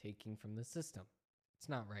people taking from the system. It's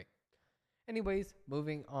not right. Anyways,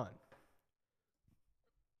 moving on.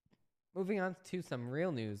 Moving on to some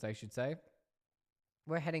real news, I should say.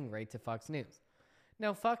 We're heading right to Fox News.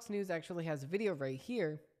 Now, Fox News actually has a video right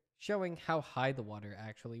here showing how high the water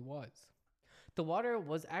actually was. The water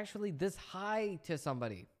was actually this high to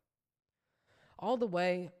somebody. All the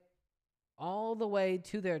way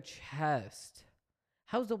to their chest.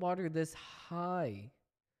 How's the water this high?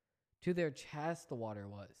 To their chest the water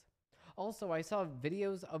was. Also, I saw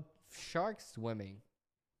videos of sharks swimming.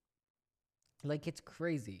 Like, it's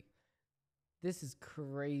crazy. This is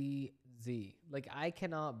crazy. Like, I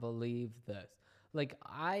cannot believe this. Like,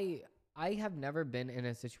 I have never been in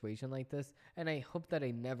a situation like this, and I hope that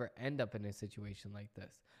I never end up in a situation like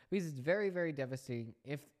this, because it's very, very devastating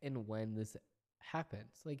if and when this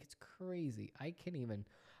happens. Like, it's crazy.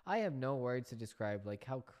 I have no words to describe like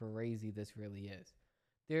how crazy this really is.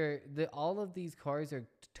 All of these cars are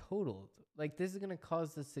totaled. Like, this is going to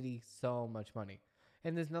cost the city so much money,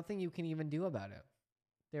 and there's nothing you can even do about it.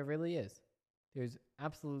 There really is. There's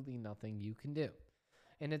absolutely nothing you can do,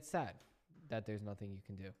 and it's sad that there's nothing you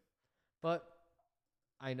can do. But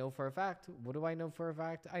I know for a fact, what do I know for a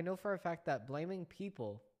fact? I know for a fact that blaming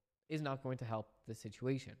people is not going to help the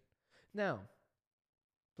situation. Now,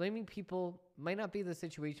 blaming people might not be the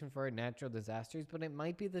situation for natural disasters, but it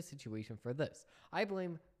might be the situation for this. I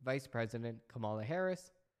blame Vice President Kamala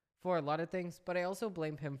Harris for a lot of things, but I also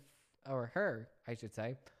blame him, or her, I should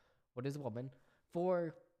say, what is a woman,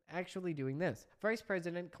 for actually doing this. Vice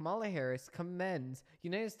President Kamala Harris commends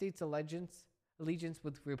United States allegiance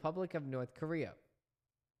with Republic of North Korea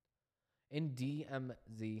in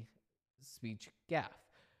DMZ speech gaffe.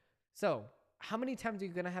 So, how many times are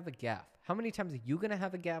you going to have a gaffe? How many times are you going to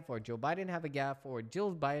have a gaffe, or Joe Biden have a gaffe, or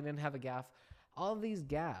Jill Biden have a gaffe? All of these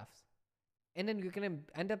gaffes. And then you're going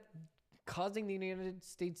to end up causing the United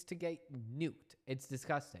States to get nuked. It's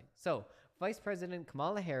disgusting. So, Vice President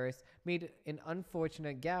Kamala Harris made an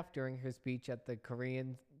unfortunate gaffe during her speech at the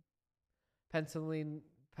Korean Peninsula,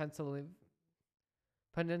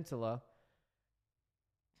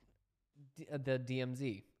 the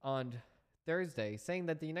DMZ, on Thursday, saying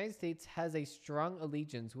that the United States has a strong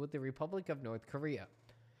allegiance with the Republic of North Korea.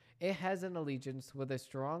 It has an allegiance with a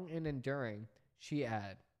strong and enduring, she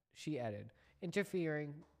added,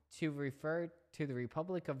 interfering to refer to the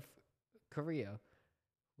Republic of Korea,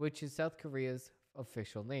 which is South Korea's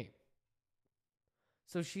official name.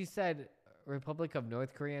 So she said Republic of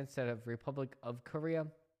North Korea instead of Republic of Korea.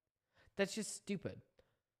 That's just stupid.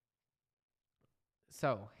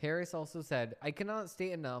 So, Harris also said, I cannot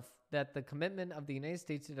state enough that the commitment of the United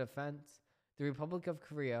States to defend the Republic of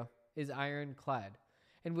Korea is ironclad,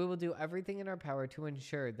 and we will do everything in our power to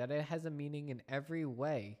ensure that it has a meaning in every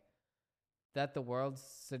way that the world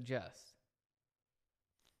suggests.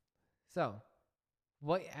 So,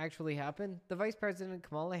 what actually happened? The Vice President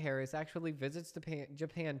Kamala Harris actually visits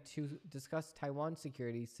Japan to discuss Taiwan's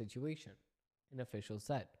security situation, an official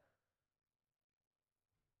said.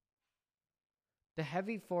 The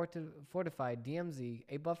heavy fortified DMZ,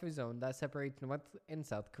 a buffer zone that separates North and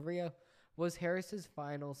South Korea, was Harris's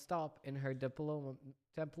final stop in her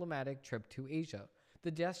diplomatic trip to Asia.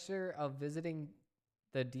 The gesture of visiting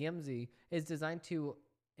the DMZ is designed to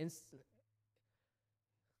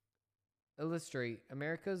illustrate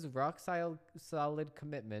America's rock-solid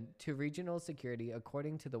commitment to regional security,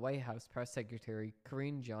 according to the White House Press Secretary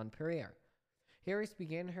Karine Jean-Pierre. Harris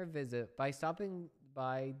began her visit by stopping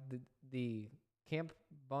by the Camp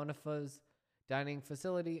Boniface dining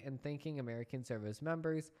facility and thanking American service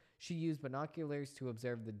members. She used binoculars to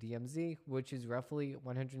observe the DMZ, which is roughly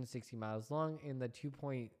 160 miles long and the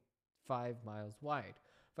 2.5 miles wide.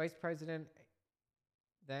 Vice President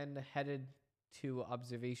then headed to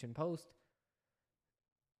observation post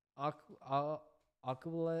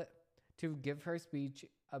Aquila to give her speech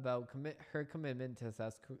about her commitment to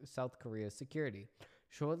South Korea's security.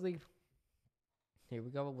 Shortly, here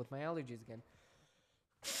we go with my allergies again.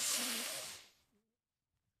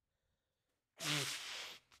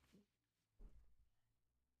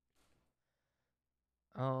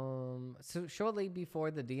 So shortly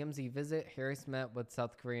before the DMZ visit, Harris met with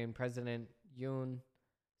South Korean President Yoon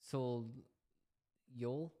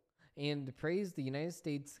Suk-yeol and praised the United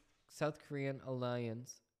States-South Korean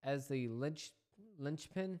alliance as the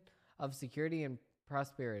linchpin of security and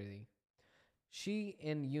prosperity. She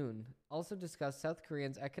and Yoon also discussed South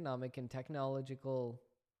Korea's economic and technological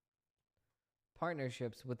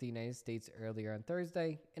partnerships with the United States earlier on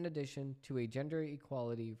Thursday, in addition to a gender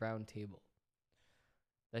equality roundtable.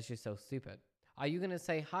 That's just so stupid. Are you going to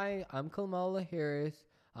say, hi, I'm Kamala Harris,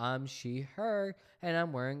 I'm she, her, and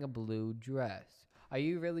I'm wearing a blue dress? Are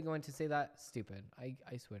you really going to say that? Stupid. I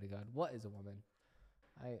swear to God. What is a woman?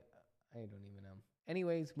 I don't even know.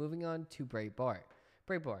 Anyways, moving on to Breitbart.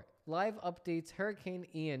 Breitbart. Live updates Hurricane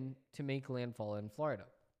Ian to make landfall in Florida.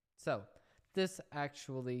 So, this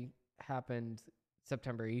actually happened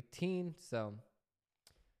September 18,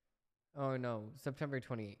 September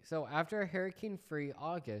 28. So after a hurricane-free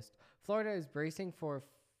August, Florida is bracing for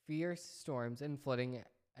fierce storms and flooding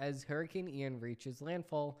as Hurricane Ian reaches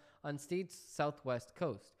landfall on state's southwest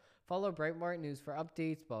coast. Follow Breitbart News for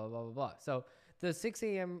updates, blah, blah, blah, blah. So the 6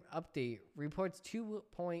 a.m. update reports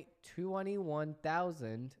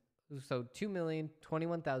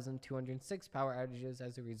 2,021,206 power outages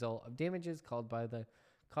as a result of damages caused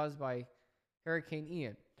by Hurricane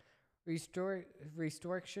Ian.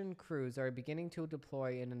 Restoration crews are beginning to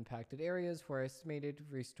deploy in impacted areas. For estimated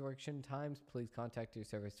restoration times, please contact your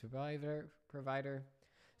service provider.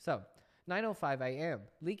 So, 9:05 a.m.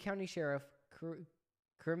 Lee County Sheriff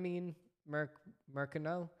Kermine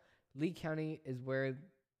Mercano. Lee County is where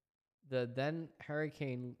the then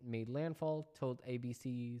hurricane made landfall, told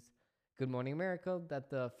ABC's Good Morning America that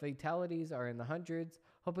the fatalities are in the hundreds,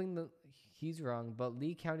 hoping that he's wrong, but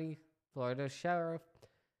Lee County, Florida Sheriff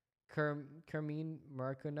Kermine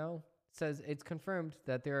Mercano says it's confirmed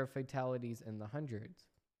that there are fatalities in the hundreds.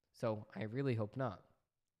 So I really hope not.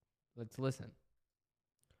 Let's listen.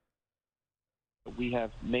 We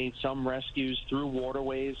have made some rescues through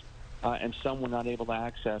waterways, and some we're not able to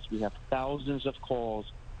access. We have thousands of calls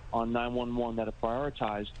on 911 that are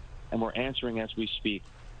prioritized, and we're answering as we speak.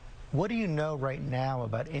 What do you know right now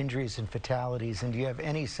about injuries and fatalities, and do you have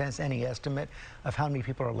any sense, any estimate of how many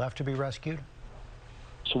people are left to be rescued?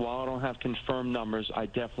 So while I don't have confirmed numbers, I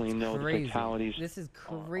definitely know the fatalities. This is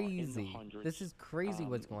crazy. This is crazy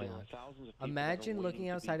what's going on. Imagine looking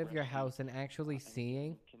outside of your house and actually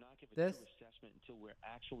seeing this. Until we're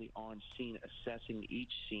actually on scene, assessing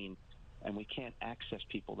each scene, and we can't access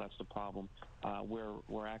people. That's the problem.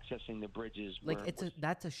 We're accessing the bridges. Like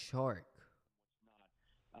that's a shark.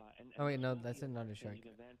 Oh wait, no, that's not a shark.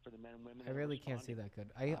 I really can't see that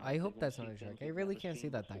good. I hope that's not a shark. I really can't see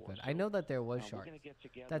that good. I know that there was sharks.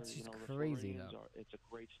 That's just crazy though. It's a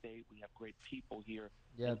great state. We have great people here.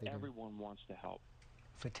 Yeah, and everyone wants to help.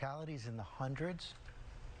 Fatalities in the hundreds?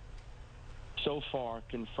 So far,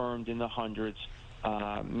 confirmed in the hundreds,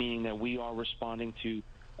 meaning that we are responding to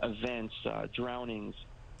events, drownings,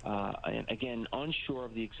 and again, unsure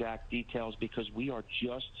of the exact details because we are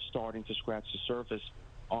just starting to scratch the surface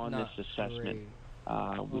on this assessment.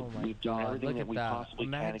 We've done everything that we possibly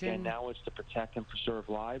can. Again, now it's to protect and preserve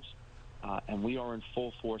lives, and we are in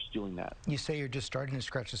full force doing that. You say you're just starting to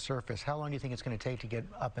scratch the surface. How long do you think it's going to take to get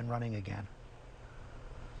up and running again?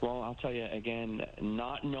 Well, I'll tell you, again,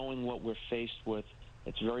 not knowing what we're faced with,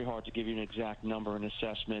 it's very hard to give you an exact number and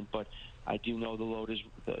assessment, but I do know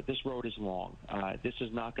this road is long. This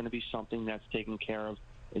is not going to be something that's taken care of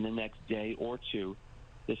in the next day or two.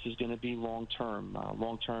 This is going to be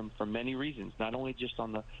long-term for many reasons, not only just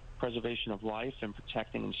on the preservation of life and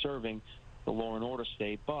protecting and serving, the law and order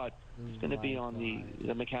state, but it's going to be on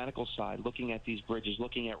the mechanical side, looking at these bridges,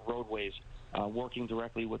 looking at roadways, working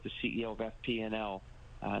directly with the CEO of FP&L,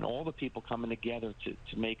 and all the people coming together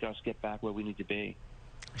to make us get back where we need to be.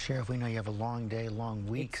 Sheriff, we know you have a long day, long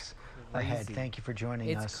weeks ahead. Thank you for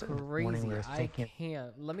joining us. It's crazy. I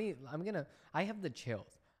can't. I have the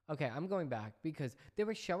chills. Okay, I'm going back because they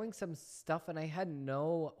were showing some stuff and I had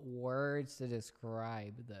no words to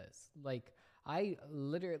describe this. Like, I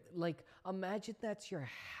literally, like, imagine that's your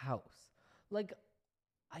house. Like,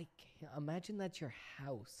 I can't imagine that's your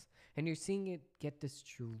house and you're seeing it get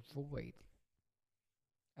destroyed.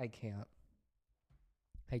 I can't.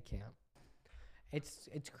 It's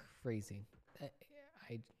crazy.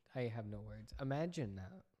 I have no words. Imagine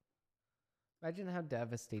that. Imagine how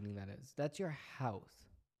devastating that is. That's your house.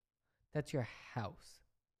 That's your house.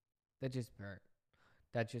 That just burnt.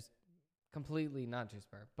 That just completely, not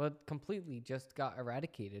just burnt, but completely just got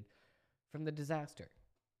eradicated from the disaster.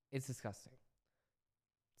 It's disgusting.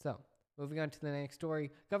 So, moving on to the next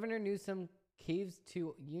story. Governor Newsom caves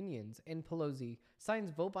to unions and Pelosi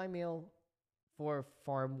signs vote by mail for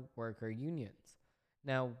farm worker unions.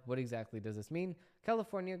 Now, what exactly does this mean?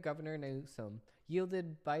 California Governor Newsom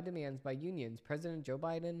yielded by demands by unions, President Joe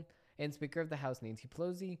Biden and Speaker of the House Nancy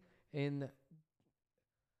Pelosi in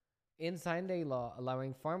signed a law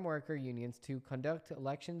allowing farm worker unions to conduct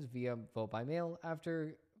elections via vote by mail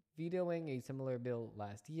after vetoing a similar bill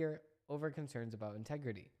last year over concerns about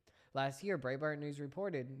integrity. Last year, Breitbart News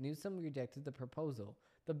reported Newsom rejected the proposal.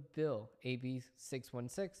 The bill, AB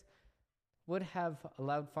 616, would have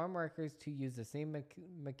allowed farm workers to use the same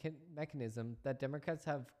mechanism that Democrats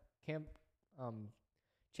have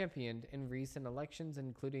championed in recent elections,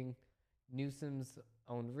 including Newsom's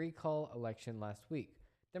own recall election last week.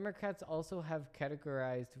 Democrats also have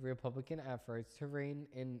categorized Republican efforts to rein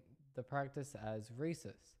in the practice as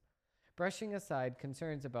racist, brushing aside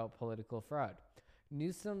concerns about political fraud.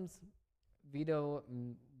 Newsom's veto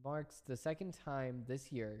marks the second time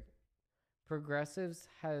this year progressives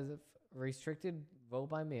have restricted vote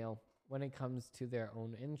by mail when it comes to their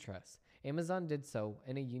own interests. Amazon did so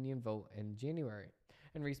in a union vote in January.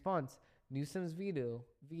 In response, Newsom's veto,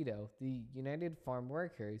 the United Farm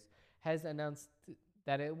Workers, has announced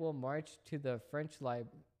that it will march to the French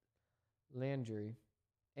Landry,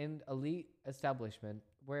 an elite establishment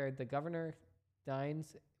where the governor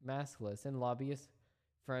dines maskless and lobbyist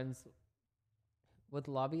friends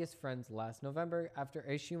last November after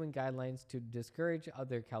issuing guidelines to discourage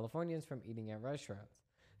other Californians from eating at restaurants.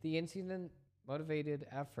 The incident motivated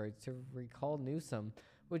efforts to recall Newsom,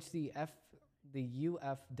 which the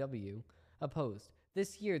UFW opposed.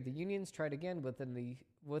 This year, the unions tried again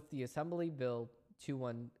with the Assembly Bill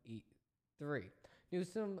 2183.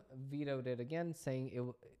 Newsom vetoed it again, saying it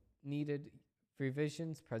needed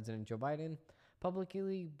revisions. President Joe Biden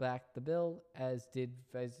publicly backed the bill, as did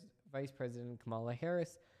Vice President Kamala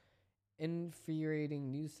Harris,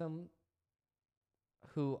 infuriating Newsom,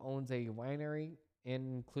 who owns a winery and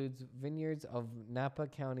includes vineyards of Napa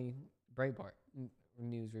County. Breitbart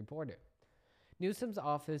News reported. Newsom's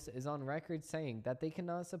office is on record saying that they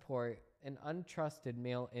cannot support an untrusted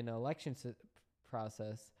mail-in election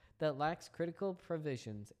process that lacks critical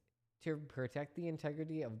provisions to protect the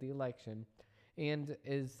integrity of the election and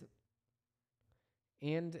is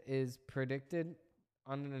predicted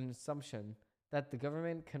on an assumption that the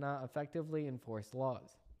government cannot effectively enforce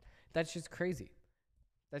laws. That's just crazy.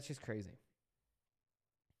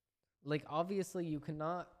 Like, obviously, you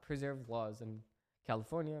cannot preserve laws in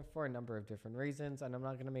California for a number of different reasons, and I'm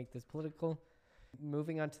not going to make this political.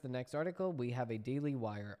 Moving on to the next article, we have a Daily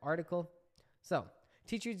Wire article. So,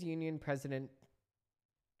 teachers union president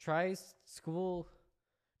tries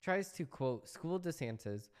to quote school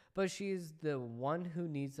DeSantis, but she's the one who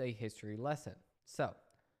needs a history lesson.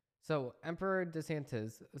 So Emperor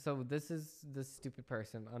DeSantis, so this is the stupid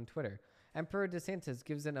person on Twitter. Emperor DeSantis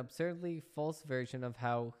gives an absurdly false version of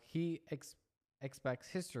how he expects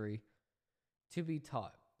history to be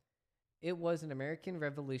taught. It was an American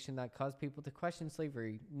Revolution that caused people to question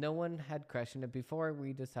slavery. No one had questioned it before.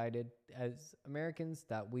 We decided as Americans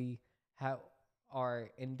that we are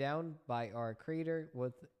endowed by our Creator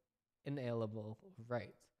with inalienable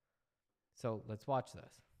rights. So let's watch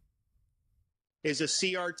this. Is a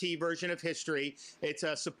CRT version of history. It's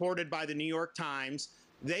supported by the New York Times.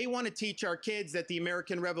 They want to teach our kids that the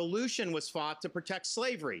American Revolution was fought to protect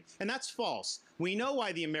slavery, and that's false. We know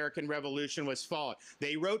why the American Revolution was fought.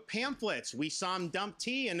 They wrote pamphlets. We saw them dump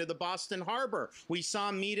tea into the Boston Harbor. We saw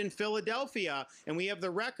them meet in Philadelphia, and we have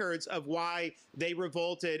the records of why they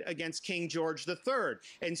revolted against King George III.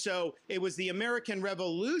 And so it was the American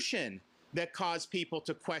Revolution that caused people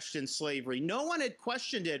to question slavery. No one had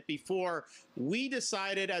questioned it before we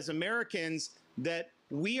decided as Americans that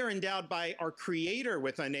we are endowed by our Creator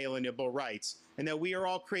with unalienable rights and that we are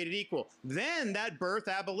all created equal. Then that birthed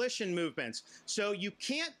abolition movements. So you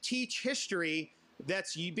can't teach history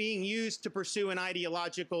that's being used to pursue an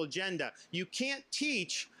ideological agenda. You can't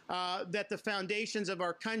teach that the foundations of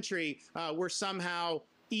our country were somehow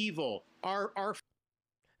evil.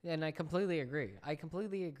 And I completely agree. I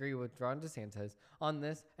completely agree with Ron DeSantis on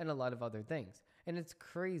this and a lot of other things. And it's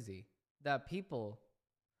crazy that people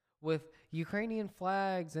with Ukrainian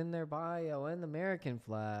flags in their bio and the American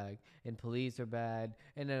flag and police are bad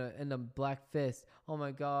and a black fist. Oh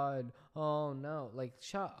my God. Oh no. Like,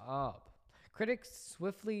 shut up. Critics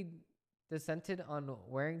swiftly dissented on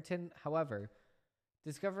Warrington, however,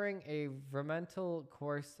 discovering a regimental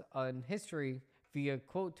course on history via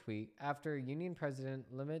quote tweet after Union President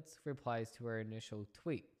limits replies to her initial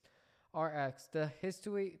tweet. RX,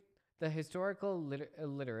 the historical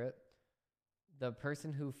illiterate, the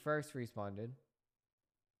person who first responded,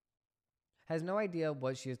 has no idea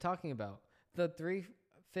what she is talking about. The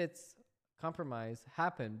 3/5 compromise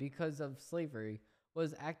happened because of slavery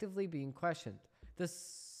was actively being questioned.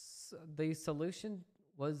 The solution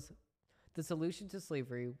to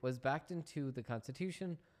slavery was backed into the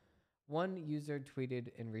Constitution. One user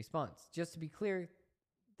tweeted in response, just to be clear,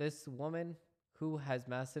 this woman who has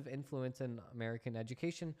massive influence in American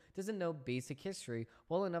education doesn't know basic history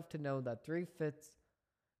well enough to know that 3/5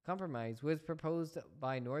 compromise was proposed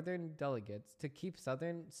by Northern delegates to keep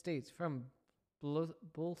Southern states from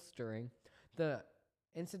bolstering the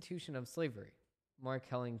institution of slavery. Mark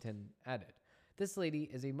Hellington added, "This lady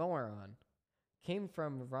is a moron." Came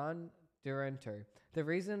from Ron Durenter. The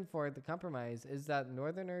reason for the compromise is that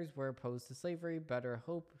Northerners were opposed to slavery. Better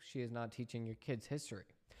hope she is not teaching your kids history.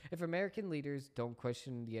 If American leaders don't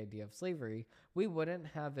question the idea of slavery, we wouldn't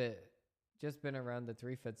have it just been around the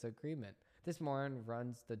 3/5 agreement. This moron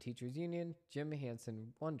runs the teachers union. Jim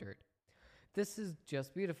Hansen wondered. This is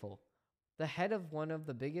just beautiful. The head of one of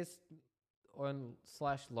the biggest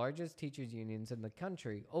 / largest teachers unions in the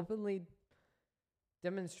country openly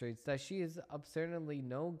demonstrates that she has absurdly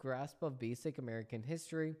no grasp of basic American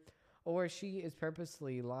history, or she is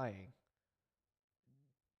purposely lying.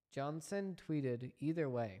 Johnson tweeted, "Either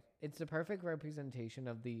way, it's the perfect representation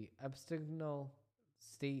of the abstentional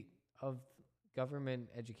state of government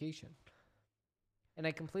education." And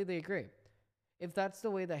I completely agree. If that's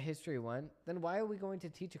the way that history went, then why are we going to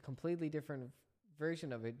teach a completely different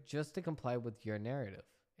version of it just to comply with your narrative?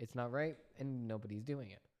 It's not right, and nobody's doing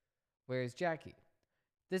it. Where's Jackie?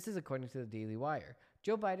 This is according to the Daily Wire.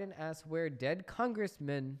 Joe Biden asked where dead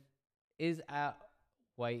congressman is at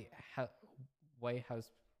White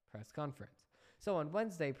House press conference. So on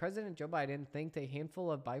Wednesday, President Joe Biden thanked a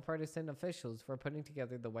handful of bipartisan officials for putting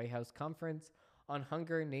together the White House Conference on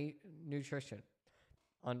Hunger, Nutrition,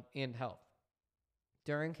 and Health.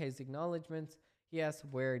 During his acknowledgments, he asked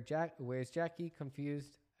where's Jackie,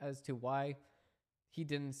 confused as to why he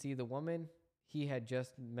didn't see the woman he had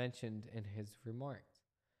just mentioned in his remarks.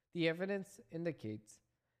 The evidence indicates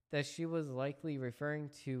that he was likely referring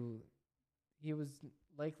to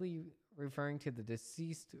the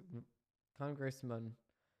deceased Congressman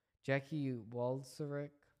Jackie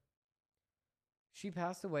Walzerek. She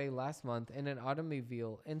passed away last month in an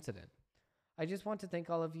automobile incident. I just want to thank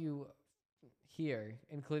all of you here,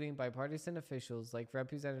 including bipartisan officials like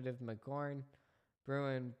Representative McGorn,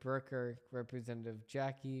 Bruin, Brooker, Representative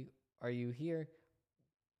Jackie. Are you here?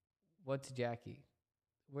 What's Jackie?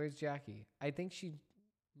 Where's Jackie? I think she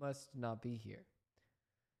must not be here,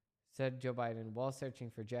 said Joe Biden while searching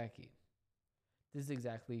for Jackie. This is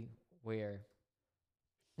exactly what he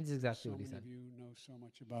said. So many of you know so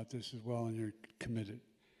much about this as well, and you're committed.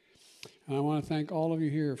 And I want to thank all of you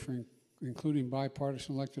here for including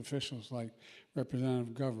bipartisan elected officials like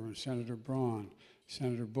Representative Governor, Senator Braun,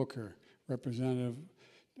 Senator Booker, Representative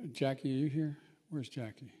Jackie. Are you here? Where's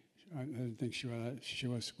Jackie? I didn't think she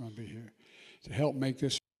was going to be here to help make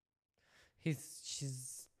this. She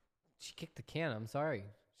kicked the can. I'm sorry.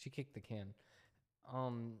 She kicked the can.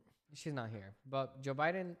 She's not here. But Joe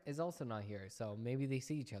Biden is also not here, so maybe they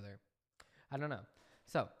see each other. I don't know.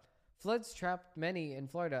 So, floods trapped many in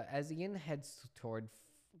Florida as Ian heads toward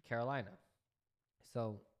Carolina.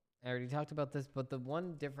 So, I already talked about this, but the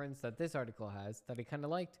one difference that this article has that I kind of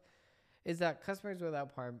liked is that customers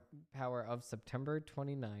without power of September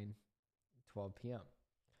 29, 12 p.m.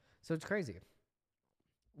 So, it's crazy.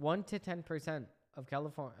 1 to 10% of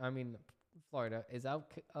Florida is out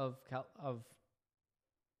of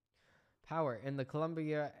power in the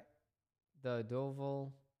Columbia, the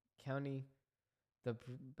Duval County, the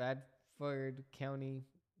Medford County,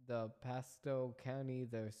 the Pasto County,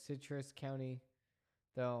 the Citrus County,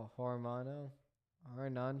 the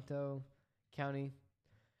Hernando County,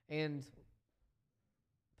 and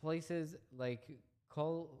places like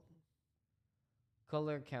Color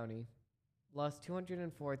County lost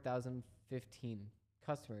 204,015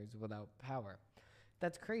 customers without power.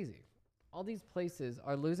 That's crazy. All these places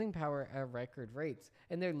are losing power at record rates,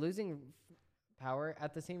 and they're losing power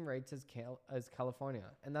at the same rates as California,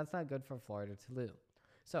 and that's not good for Florida to lose.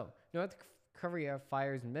 So, North Korea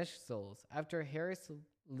fires missiles after Harris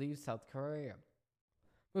leaves South Korea.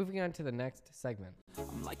 Moving on to the next segment.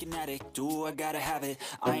 I'm like an addict, do I gotta have it.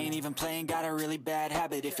 I ain't even playing, got a really bad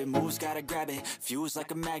habit. If it moves, gotta grab it. Fuse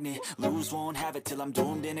like a magnet, lose, won't have it till I'm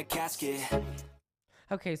doomed in a casket.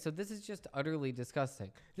 Okay, so this is just utterly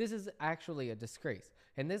disgusting. This is actually a disgrace.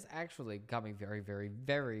 And this actually got me very, very,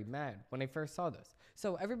 very mad when I first saw this.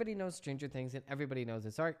 So everybody knows Stranger Things and everybody knows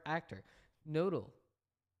this actor. Nodal.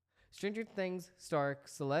 Stranger Things star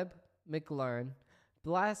Celeb McLaurin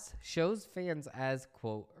blasts shows fans as,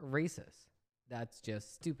 quote, racist. That's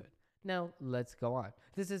just stupid. Now, let's go on.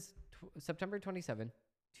 This is September 27,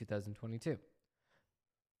 2022.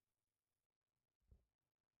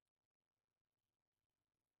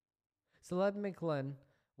 Celeb McLaurin,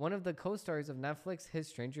 one of the co-stars of Netflix his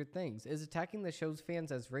Stranger Things, is attacking the show's fans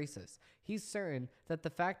as racist. He's certain that the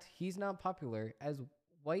fact he's not popular as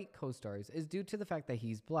white co-stars is due to the fact that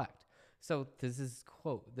he's black. So this is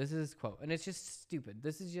quote, and it's just stupid.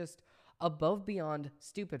 This is just above beyond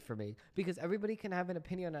stupid for me because everybody can have an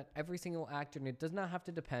opinion on every single actor and it does not have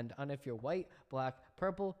to depend on if you're white, black,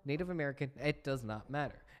 purple, Native American. It does not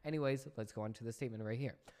matter. Anyways, let's go on to the statement right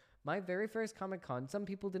here. My very first Comic-Con, some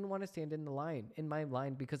people didn't want to stand in my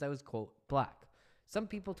line because I was, quote, black. Some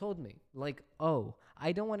people told me, like, oh,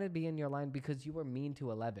 I don't want to be in your line because you were mean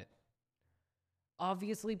to 11.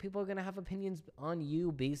 Obviously, people are going to have opinions on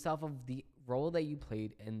you based off of the role that you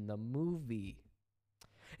played in the movie.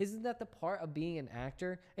 Isn't that the part of being an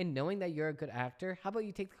actor and knowing that you're a good actor? How about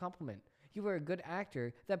you take the compliment? You were a good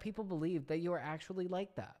actor that people believe that you are actually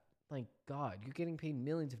like that. Like, God, you're getting paid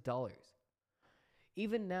millions of dollars.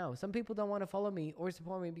 Even now, some people don't want to follow me or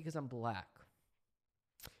support me because I'm black.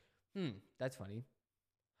 That's funny.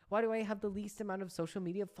 Why do I have the least amount of social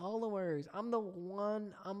media followers? I'm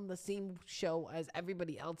the same show as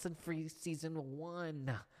everybody else in free season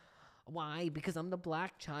 1. Why? Because I'm the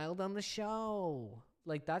black child on the show.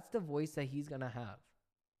 Like, that's the voice that he's gonna have.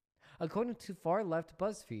 According to far left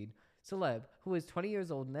BuzzFeed, Celeb, who is 20 years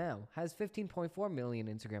old now, has 15.4 million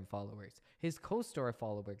Instagram followers. His co-star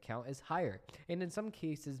follower count is higher, and in some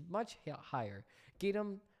cases much higher.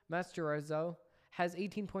 Gatum Masterizzo has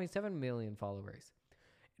 18.7 million followers.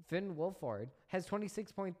 Finn Wolfhard has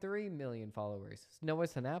 26.3 million followers. Noah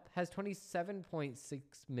Synap has 27.6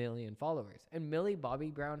 million followers. And Millie Bobby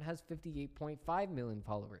Brown has 58.5 million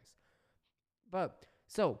followers.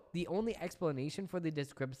 So, the only explanation for the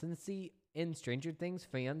discrepancy in Stranger Things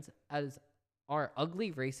fans are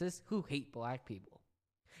ugly racists who hate black people.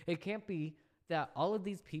 It can't be that all of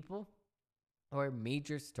these people are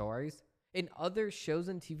major stars in other shows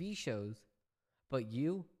and TV shows, but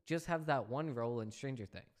you just have that one role in Stranger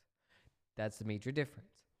Things. That's the major difference.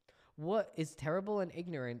 What is terrible and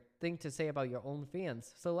ignorant thing to say about your own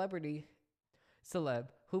fans? Celeb,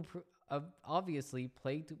 who obviously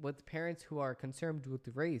plagued with parents who are concerned with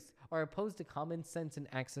race, are opposed to common sense and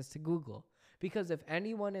access to Google. Because if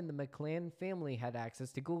anyone in the McLaurin family had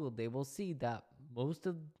access to Google, they will see that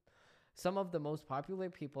some of the most popular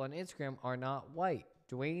people on Instagram are not white.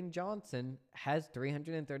 Dwayne Johnson has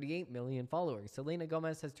 338 million followers. Selena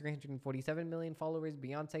Gomez has 347 million followers.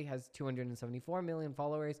 Beyonce has 274 million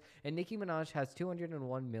followers. And Nicki Minaj has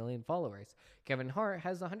 201 million followers. Kevin Hart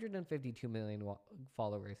has 152 million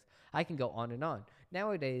followers. I can go on and on.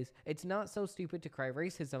 Nowadays, it's not so stupid to cry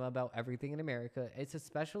racism about everything in America. It's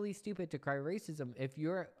especially stupid to cry racism if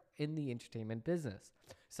you're in the entertainment business.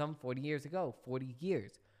 Some 40 years ago,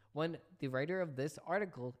 when the writer of this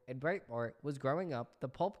article in Breitbart was growing up, the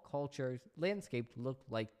pulp culture landscape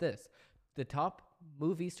looked like this. The top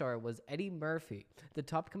movie star was Eddie Murphy. The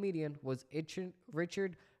top comedian was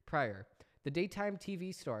Richard Pryor. The daytime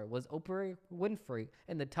TV star was Oprah Winfrey,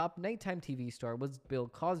 and the top nighttime TV star was Bill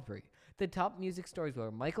Cosby. The top music stars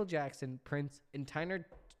were Michael Jackson, Prince, and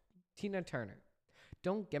Tina Turner.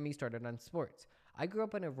 Don't get me started on sports. I grew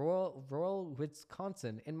up in a rural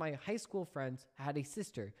Wisconsin, and my high school friends had a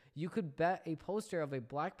sister. You could bet a poster of a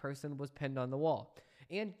black person was pinned on the wall.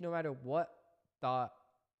 And no one thought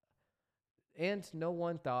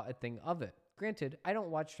a thing of it. Granted, I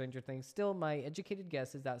don't watch Stranger Things. Still, my educated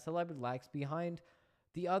guess is that Celeb lags behind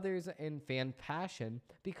The others in fan passion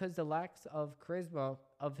because the lack of charisma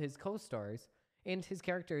of his co-stars and his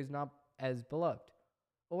character is not as beloved.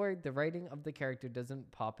 Or the writing of the character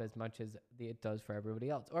doesn't pop as much as it does for everybody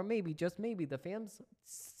else. Or maybe, just maybe, the fans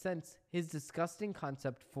sense his disgusting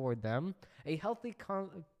concept for them. A healthy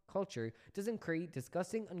culture doesn't create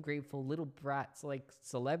disgusting, ungrateful little brats like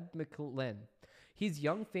Celeb McLean. He's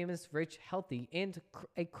young, famous, rich, healthy, and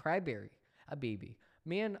a cryberry, a baby.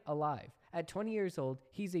 Man alive. At 20 years old,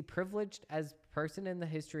 he's a privileged as person in the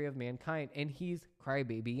history of mankind, and he's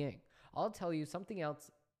crybabying. I'll tell you something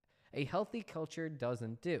else a healthy culture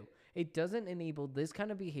doesn't do. It doesn't enable this kind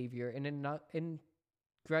of behavior and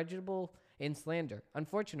grudgeable and slander.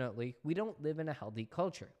 Unfortunately, we don't live in a healthy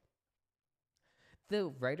culture. The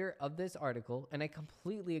writer of this article, and I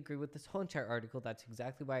completely agree with this whole entire article, that's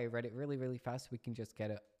exactly why I read it really, really fast so we can just get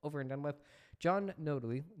it over and done with, John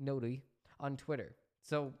Nody on Twitter.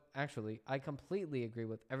 So, actually, I completely agree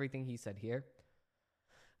with everything he said here.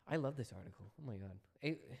 I love this article. Oh my god.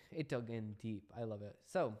 It dug in deep. I love it.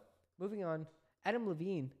 So, moving on, Adam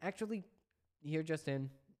Levine, actually, here just in,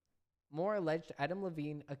 more alleged Adam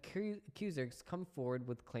Levine accusers come forward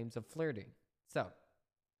with claims of flirting. So,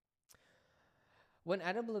 when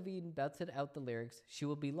Adam Levine belted out the lyrics, "She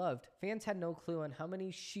Will Be Loved," fans had no clue on how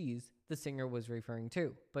many she's the singer was referring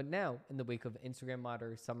to. But now, in the wake of Instagram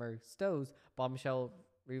model Summer Stowe's bombshell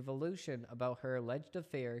revelation about her alleged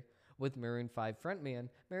affair with Maroon 5 frontman,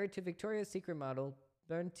 married to Victoria's Secret model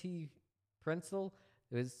Bernty Prenzel,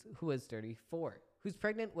 who is 34, who's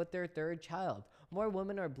pregnant with their third child. More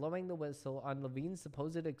women are blowing the whistle on Levine's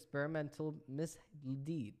supposed experimental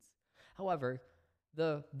misdeeds. However,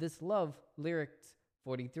 This Love lyrics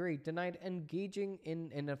 43 denied engaging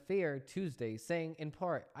in an affair Tuesday, saying in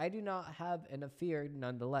part, "I do not have an affair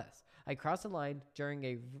nonetheless. I crossed a line during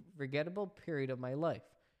a regrettable period of my life,"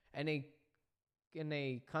 and in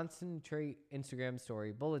a concentrate Instagram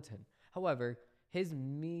story bulletin. However, his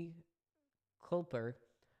me culpa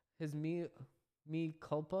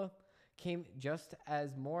came just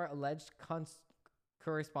as more alleged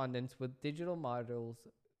correspondence with digital models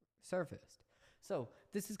surfaced. So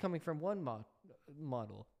this is coming from one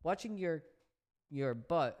model. Watching your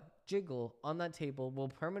butt jiggle on that table will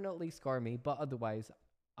permanently scar me, but otherwise,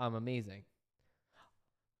 I'm amazing.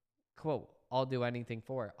 Quote, "I'll do anything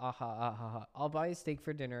for it. Ah ha ah ha ha. I'll buy a steak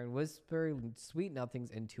for dinner and whisper sweet nothings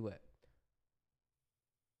into it."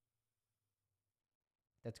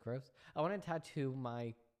 That's gross. I want to tattoo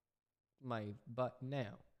my butt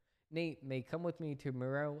now. Nate may come with me to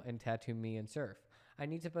Muro and tattoo me and surf. I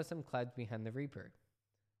need to put some clouds behind the Reaper.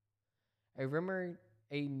 A woman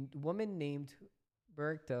named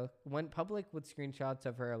Berta went public with screenshots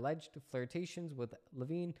of her alleged flirtations with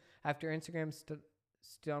Levine after Instagram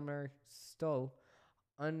stunner Stowe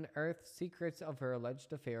unearthed secrets of her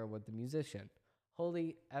alleged affair with the musician.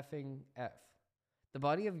 Holy effing F. The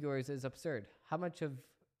body of yours is absurd.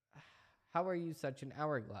 How are you such an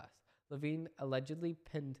hourglass? Levine allegedly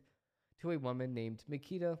pinned to a woman named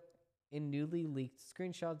Makita in newly leaked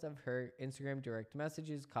screenshots of her Instagram direct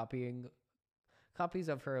messages. Copies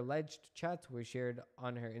of her alleged chats were shared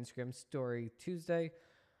on her Instagram story Tuesday.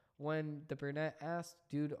 When the brunette asked,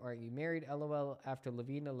 "Dude, are you married? LOL," after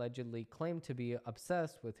Levine allegedly claimed to be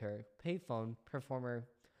obsessed with her, payphone performer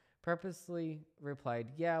purposely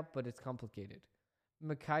replied, "Yeah, but it's complicated."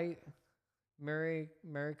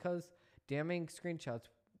 Marika's damning screenshots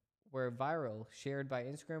were viral, shared by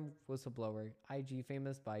Instagram whistleblower IG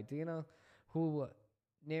famous by Dina, who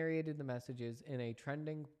narrated the messages in a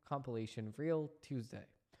trending compilation reel Tuesday.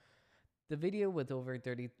 The video, with over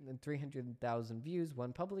 300,000 views,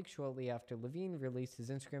 went public shortly after Levine released his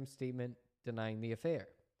Instagram statement denying the affair.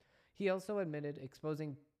 He also admitted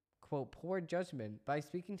exposing, quote, "poor judgment by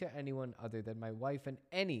speaking to anyone other than my wife in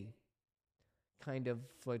any kind of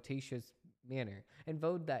flirtatious manner, and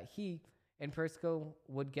vowed that he and Persco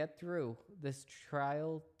would get through this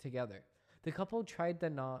trial together." The couple tried the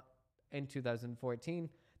knot in 2014.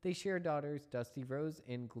 They share daughters Dusty Rose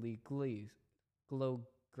and Glow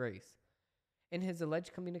Grace. In his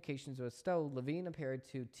alleged communications with Stowe, Levine appeared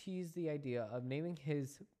to tease the idea of naming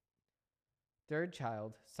his third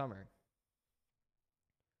child Summer.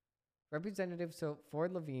 Representative for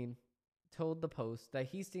Levine told the Post that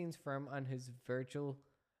he stands firm on his virtual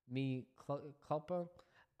me culpa.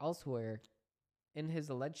 Elsewhere, in his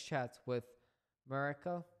alleged chats with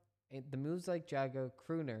Marika, the Moves Like Jagger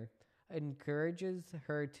crooner encourages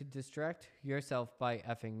her to distract yourself by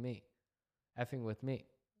effing with me.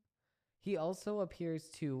 He also appears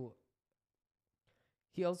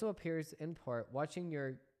in part, "Watching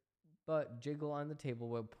your butt jiggle on the table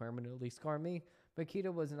will permanently scar me."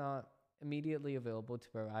 Makita was not immediately available to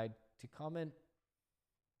provide to comment.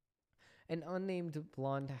 An unnamed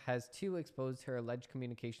blonde has too exposed her alleged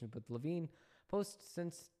communications with Levine. Post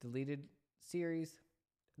since deleted series.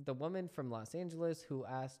 The woman from Los Angeles who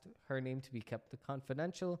asked her name to be kept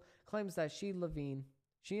confidential claims that she and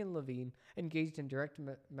Levine engaged in direct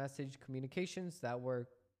message communications that were,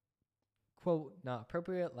 quote, not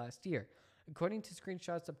appropriate last year, according to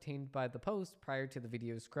screenshots obtained by the Post prior to the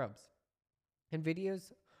video scrubs. In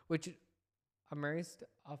videos, which amassed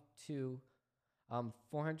up to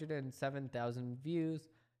 407,000 views,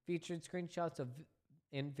 featured screenshots of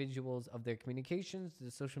and visuals of their communications.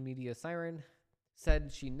 The social media siren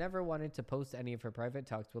said she never wanted to post any of her private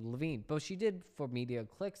talks with Levine, but she did for media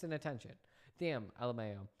clicks and attention. Damn,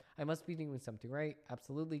 LMAO. I must be doing something right.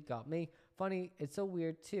 Absolutely got me. Funny, it's so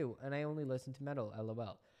weird too, and I only listen to metal,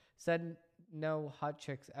 LOL. Said no hot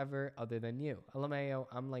chicks ever other than you. LMAO,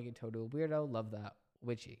 I'm like a total weirdo. Love that.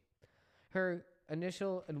 Witchy. Her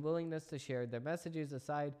initial unwillingness to share their messages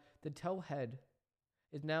aside, the towhead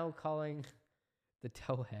is now calling... The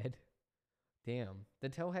towhead? Damn. The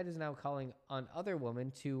towhead is now calling on other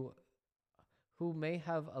women who may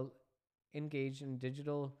have engaged in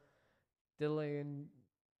digital dalliances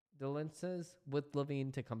with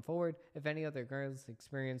Levine to come forward. If any other girls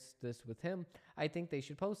experience this with him, I think they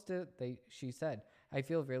should post it, she said. I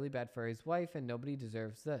feel really bad for his wife and nobody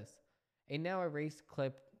deserves this. A now erased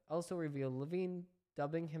clip also revealed Levine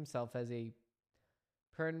dubbing himself as a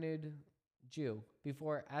Pernud Jew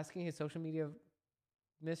before asking his social media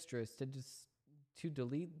mistress to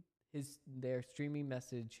delete their streaming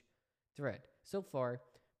message thread. So far,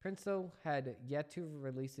 Princeau had yet to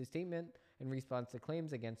release a statement in response to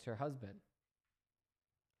claims against her husband.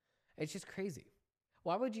 It's just crazy.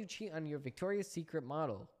 Why would you cheat on your Victoria's Secret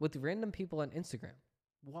model with random people on Instagram?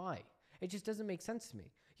 Why? It just doesn't make sense to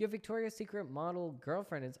me. Your Victoria's Secret model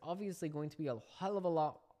girlfriend is obviously going to be a hell of a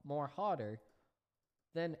lot more hotter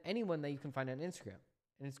than anyone that you can find on Instagram.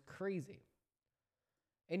 And it's crazy.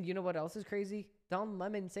 And you know what else is crazy? Don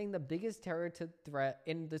Lemon saying the biggest terror threat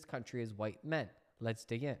in this country is white men. Let's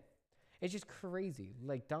dig in. It's just crazy.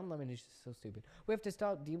 Like, Don Lemon is just so stupid. We have to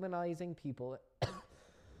stop demonizing people.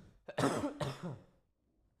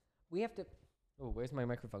 We have to... Oh, where's my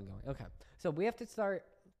microphone going? Okay. So we have to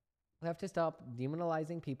stop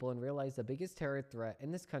demonizing people and realize the biggest terror threat in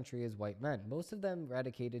this country is white men. Most of them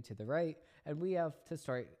radicated to the right, and we have to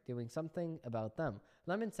start doing something about them.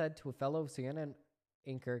 Lemon said to a fellow CNN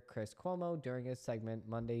anchor Chris Cuomo during his segment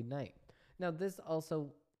Monday night. Now, this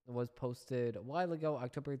also was posted a while ago,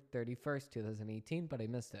 October 31st, 2018, but I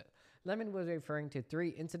missed it. Lemon was referring to 3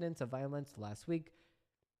 incidents of violence last week.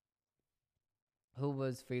 Who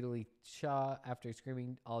was fatally shot after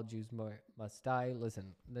screaming, "All Jews must die."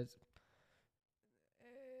 Listen,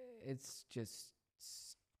 it's just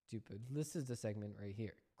stupid. This is the segment right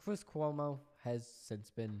here. Chris Cuomo has since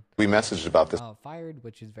been We messaged about this. Fired,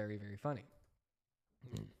 which is very, very funny.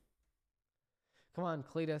 Come on,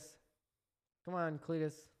 Cletus. A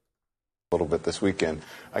little bit this weekend.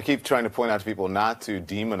 I keep trying to point out to people not to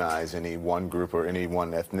demonize any one group or any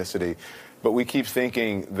one ethnicity, but we keep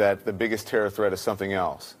thinking that the biggest terror threat is something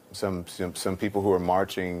else. Some people who are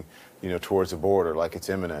marching, towards the border like it's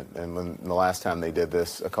imminent. And when the last time they did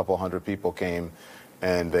this, a couple hundred people came,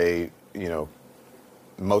 and they,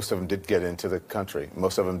 most of them did get into the country.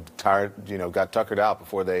 Most of them got tuckered out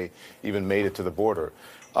before they even made it to the border.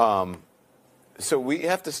 So we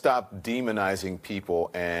have to stop demonizing people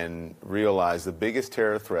and realize the biggest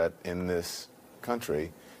terror threat in this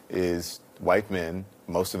country is white men,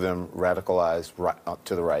 most of them radicalized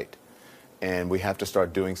to the right. And we have to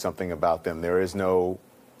start doing something about them. There is no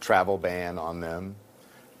travel ban on them.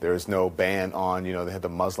 There is no ban on, they had the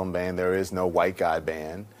Muslim ban. There is no white guy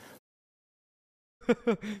ban.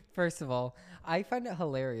 First of all, I find it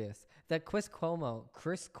hilarious that Chris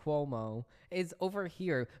Cuomo is over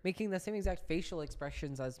here making the same exact facial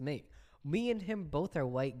expressions as me. Me and him both are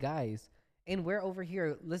white guys, and we're over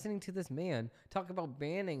here listening to this man talk about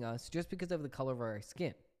banning us just because of the color of our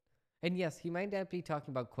skin. And yes, he might not be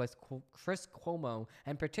talking about Chris Cuomo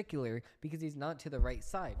in particular because he's not to the right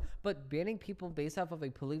side. But banning people based off of a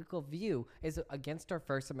political view is against our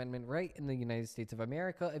First Amendment right in the United States of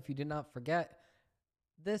America. If you did not forget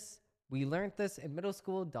this, we learned this in middle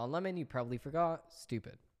school. Don Lemon, you probably forgot.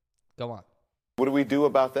 Stupid. Go on. What do we do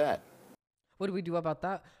about that? What do we do about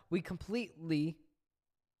that? We completely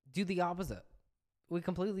do the opposite.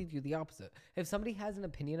 If somebody has an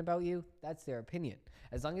opinion about you, that's their opinion.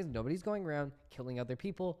 As long as nobody's going around killing other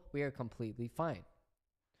people, we are completely fine.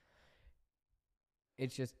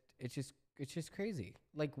 It's just crazy.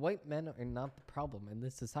 Like, white men are not the problem in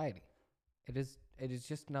this society. It is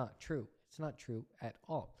just not true. It's not true at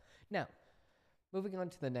all. Now, moving on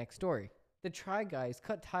to the next story. The Try Guys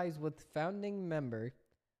cut ties with founding member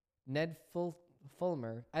Ned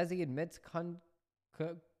Fulmer as he admits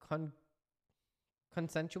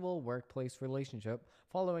consensual workplace relationship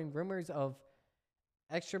following rumors of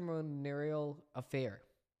extramatrimonial affair.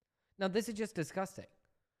 Now, this is just disgusting.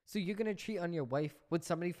 So you're going to cheat on your wife with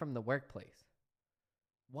somebody from the workplace.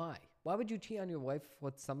 Why? Why would you cheat on your wife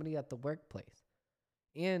with somebody at the workplace?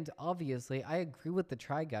 And obviously, I agree with the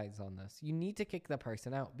Try Guys on this. You need to kick the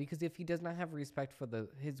person out, because if he does not have respect for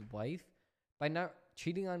his wife, by not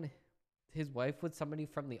cheating on his wife with somebody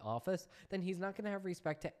from the office, then he's not going to have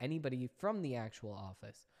respect to anybody from the actual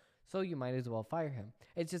office. So you might as well fire him.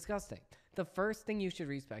 It's disgusting. The first thing you should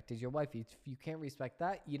respect is your wife. If you can't respect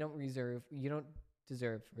that, you don't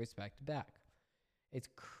deserve respect back. It's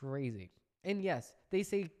crazy. And yes, they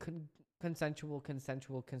say consensual,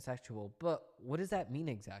 but what does that mean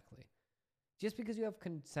exactly? Just because you have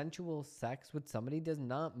consensual sex with somebody does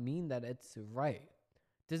not mean that it's right.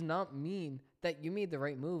 Does not mean that you made the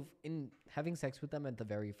right move in having sex with them at the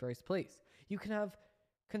very first place. You can have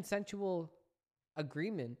consensual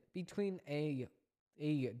agreement between a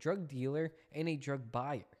drug dealer and a drug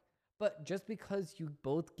buyer. But just because you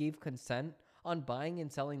both gave consent on buying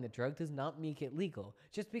and selling the drug does not make it legal.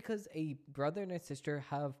 Just because a brother and a sister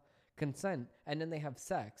have consent and then they have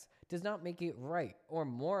sex does not make it right, or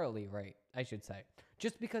morally right, I should say.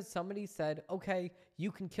 Just because somebody said, okay,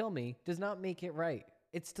 you can kill me, does not make it right.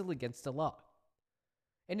 It's still against the law.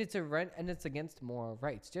 And it's against moral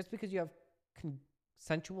rights. Just because you have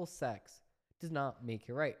consensual sex does not make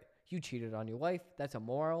it right. You cheated on your wife. That's a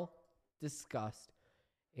moral disgust,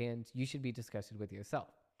 and you should be disgusted with yourself.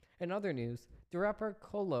 In other news, the rapper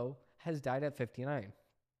Colo has died at 59.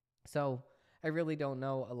 So I really don't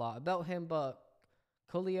know a lot about him, but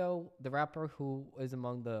Colio, the rapper who is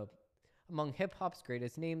among hip-hop's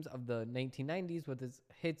greatest names of the 1990s with his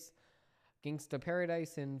hits Gangsta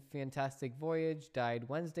Paradise and Fantastic Voyage, died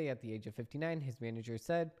Wednesday at the age of 59. His manager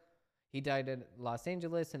said he died in Los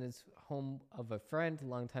Angeles in his home of a friend.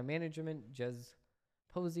 Longtime management Jez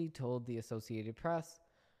Posey told the Associated Press.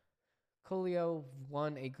 Colio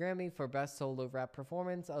won a Grammy for Best Solo Rap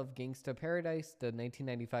Performance of Gangsta Paradise, the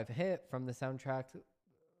 1995 hit from the soundtrack.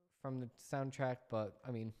 But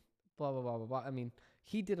I mean, blah blah blah blah blah. I mean,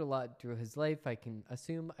 he did a lot through his life. I can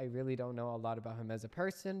assume. I really don't know a lot about him as a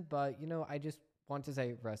person, but I just want to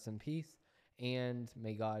say rest in peace, and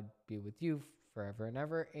may God be with you forever and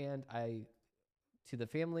ever. And to the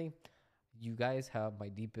family, you guys have my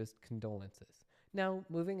deepest condolences. Now,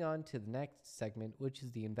 moving on to the next segment, which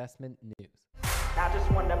is the investment news. I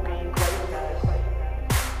just wanna be greatness.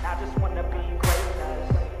 I just wanna be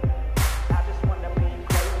greatness. I just wanna be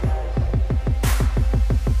greatness.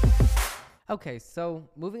 Okay, so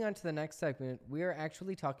moving on to the next segment, we are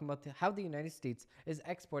actually talking about how the United States is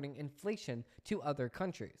exporting inflation to other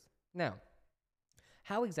countries. Now,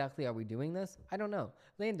 how exactly are we doing this? I don't know.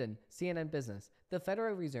 Landon, CNN Business. The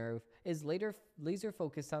Federal Reserve is laser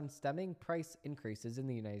focused on stemming price increases in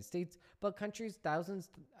the United States, but countries thousands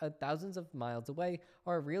of miles away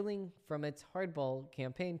are reeling from its hardball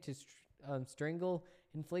campaign to strangle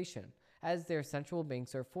inflation, as their central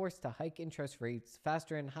banks are forced to hike interest rates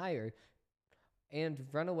faster and higher, and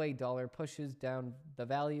runaway dollar pushes down the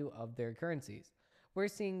value of their currencies. We're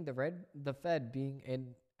seeing the Fed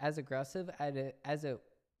being as aggressive as it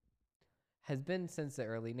has been since the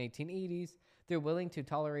early 1980s. They're willing to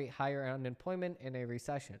tolerate higher unemployment in a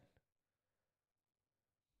recession.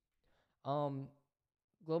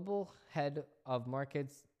 Global head of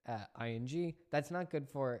markets at ING, that's not good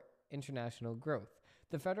for international growth.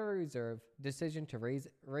 The Federal Reserve decision to raise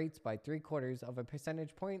rates by 0.75 of a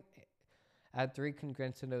percentage point at three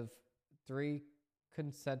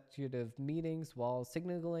consecutive meetings, while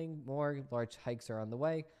signaling more large hikes are on the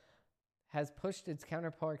way, has pushed its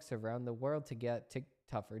counterparts around the world to get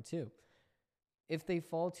tougher too. If they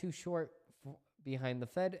fall too short behind the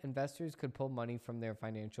Fed, investors could pull money from their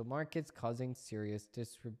financial markets, causing serious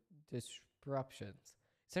disruptions.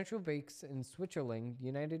 Central banks in Switzerland,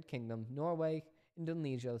 United Kingdom, Norway,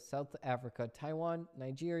 Indonesia, South Africa, Taiwan,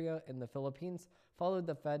 Nigeria, and the Philippines followed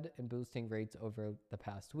the Fed in boosting rates over the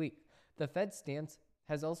past week. The Fed's stance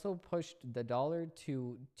has also pushed the dollar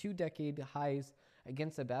to two-decade highs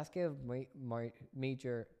against a basket of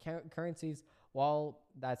major currencies. While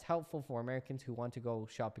that's helpful for Americans who want to go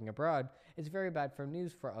shopping abroad, it's very bad for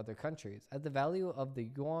news for other countries, as the value of the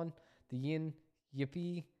yuan, the yen,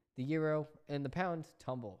 yippee, the euro, and the pound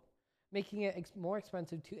tumble, making it more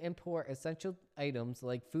expensive to import essential items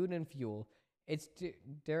like food and fuel. It's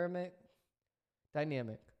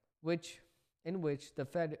dynamic, which in which the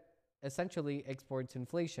Fed essentially exports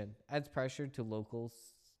inflation, adds pressure to local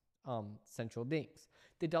central banks.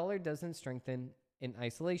 The dollar doesn't strengthen in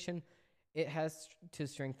isolation, it has to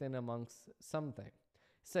strengthen amongst something,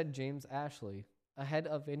 said James Ashley, a head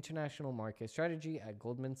of international market strategy at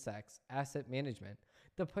Goldman Sachs Asset Management.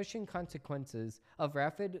 The pushing consequences of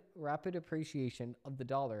rapid appreciation of the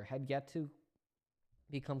dollar had yet to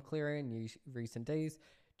become clearer in recent days.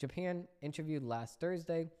 Japan interviewed last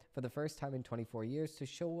Thursday for the first time in 24 years to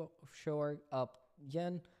shore up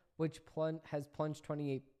yen, which has plunged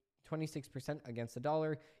 26% against the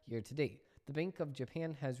dollar year to date. The Bank of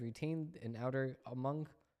Japan has retained an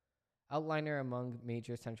outliner among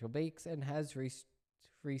major central banks and has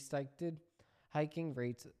restricted hiking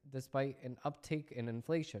rates despite an uptick in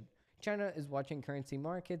inflation. China is watching currency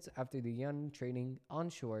markets after the yuan trading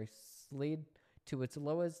onshore slid to its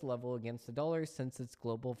lowest level against the dollar since its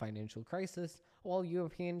global financial crisis, while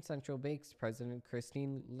European Central Bank's President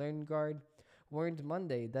Christine Lagarde warned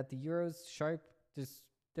Monday that the euro's sharp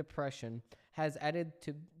depression has added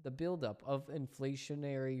to the buildup of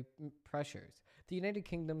inflationary pressures. The United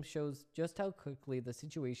Kingdom shows just how quickly the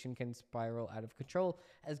situation can spiral out of control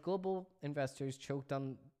as global investors choked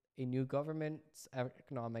on a new government's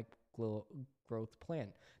economic growth plan.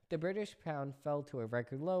 The British pound fell to a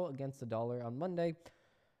record low against the dollar on Monday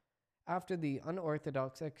after the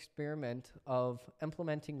unorthodox experiment of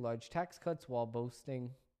implementing large tax cuts while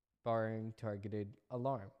boasting barring targeted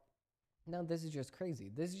alarm. Now, this is just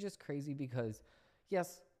crazy. This is just crazy because,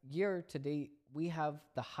 yes, year to date, we have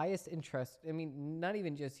the highest interest. I mean, not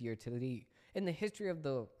even just year to date. In the history of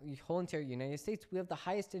the whole entire United States, we have the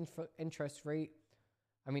highest interest rate.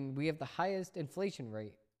 I mean, we have the highest inflation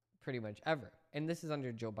rate pretty much ever. And this is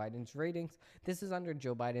under Joe Biden's ratings. This is under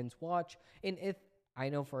Joe Biden's watch. And if I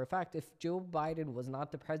know for a fact, if Joe Biden was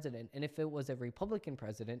not the president and if it was a Republican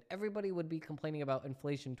president, everybody would be complaining about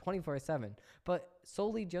inflation 24/7. But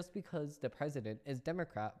solely just because the president is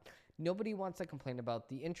Democrat, nobody wants to complain about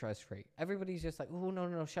the interest rate. Everybody's just like, oh,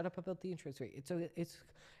 no, shut up about the interest rate. It's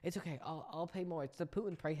okay. I'll pay more. It's the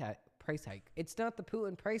Putin price hike. It's not the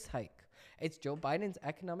Putin price hike. It's Joe Biden's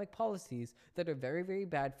economic policies that are very, very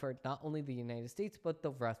bad for not only the United States, but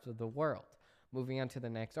the rest of the world. Moving on to the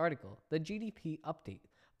next article, the GDP update,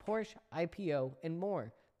 Porsche, IPO, and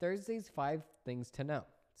more. Thursday's 5 things to know.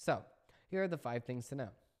 So, here are the 5 things to know.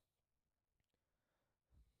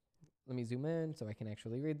 Let me zoom in so I can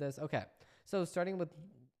actually read this. Okay, so starting with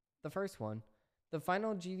the first one, the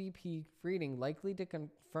final GDP reading likely to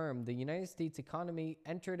confirm the United States economy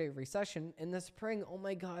entered a recession in the spring. Oh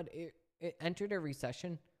my God, it entered a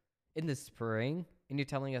recession in the spring, and you're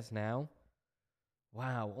telling us now?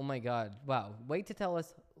 Wow, oh my God, wow. Wait to tell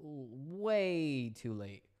us way too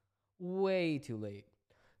late. Way too late.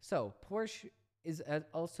 So, Porsche is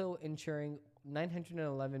also insuring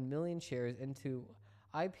 911 million shares into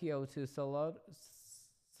IPO to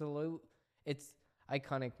salute its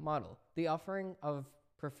iconic model. The offering of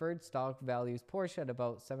preferred stock values Porsche at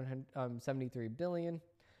about 73 billion.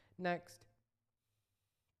 Next.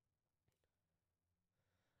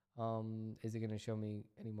 Is it going to show me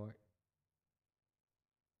any more?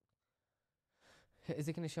 Is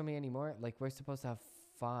it going to show me any more? Like, we're supposed to have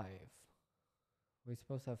 5. We're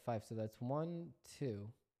supposed to have 5. So that's 1, 2.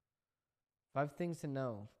 5 things to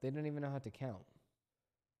know. They don't even know how to count.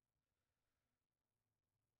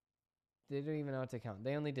 They don't even know how to count.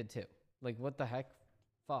 They only did 2. Like, what the heck?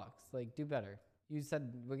 Fox, like, do better. You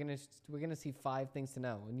said we're gonna see 5 things to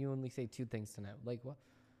know, and you only say 2 things to know. Like, what?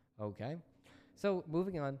 Okay. So,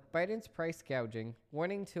 moving on. Biden's price gouging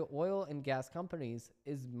warning to oil and gas companies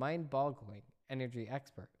is mind-boggling, energy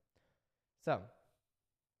expert. So,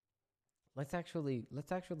 let's actually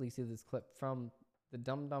see this clip from the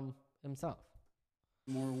dum-dum himself.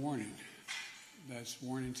 More warning. That's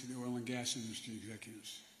warning to the oil and gas industry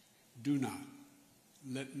executives. Do not,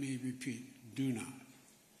 let me repeat, do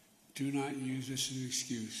not use this as an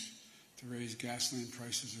excuse to raise gasoline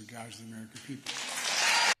prices or gouge the American people.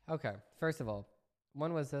 Okay, first of all,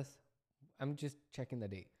 when was this? I'm just checking the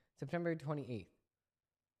date. September 28th.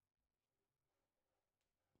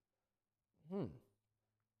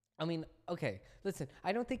 I mean, okay, listen,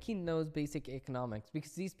 I don't think he knows basic economics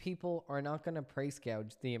because these people are not going to price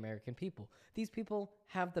gouge the American people. These people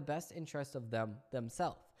have the best interest of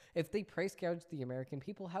themselves. If they price gouge the American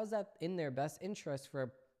people, how's that in their best interest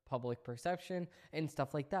for public perception and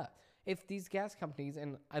stuff like that? If these gas companies,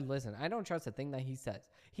 and listen, I don't trust a thing that he says.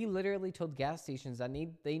 He literally told gas stations that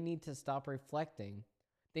they need to stop reflecting.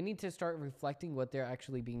 They need to start reflecting what they're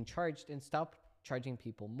actually being charged and stop charging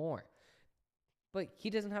people more. But he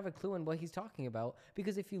doesn't have a clue on what he's talking about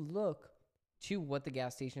because if you look to what the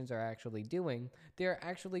gas stations are actually doing. They're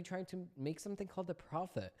actually trying to make something called a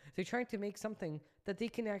profit. They're trying to make something that they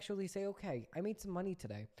can actually say, okay, I made some money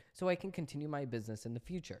today, so I can continue my business in the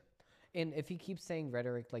future. And if he keeps saying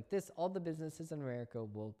rhetoric like this, all the businesses in America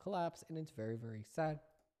will collapse, and it's very, very sad.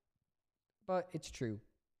 But it's true.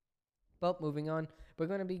 But moving on, we're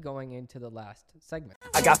going to be going into the last segment.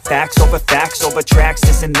 I got facts over tracks,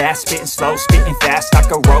 this and that, spitting slow, spitting fast. I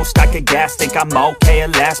could roast, I could gas, think I'm okay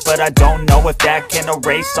at last, but I don't know if that can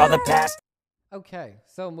erase all the past. Okay,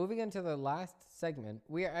 so moving into the last segment,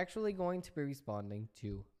 we are actually going to be responding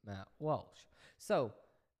to Matt Walsh. So,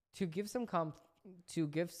 to give some context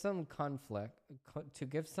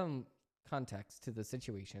to the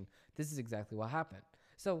situation, this is exactly what happened.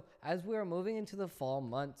 So, as we are moving into the fall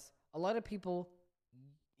months, a lot of people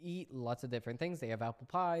eat lots of different things. They have apple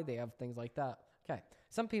pie, they have things like that. Okay,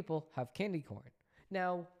 some people have candy corn.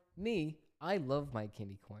 Now, me, I love my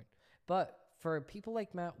candy corn. But for people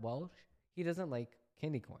like Matt Walsh, he doesn't like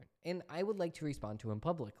candy corn. And I would like to respond to him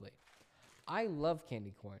publicly. I love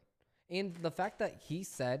candy corn. And the fact that he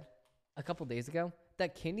said a couple days ago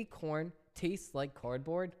that candy corn tastes like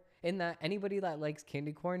cardboard and that anybody that likes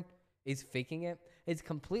candy corn is faking it, it's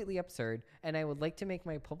completely absurd, and I would like to make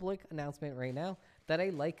my public announcement right now that I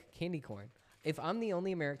like candy corn. If I'm the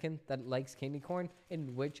only American that likes candy corn,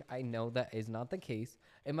 in which I know that is not the case,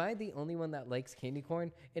 am I the only one that likes candy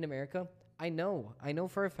corn in America? I know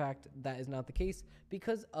for a fact that is not the case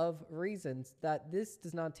because of reasons that this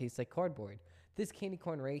does not taste like cardboard. This candy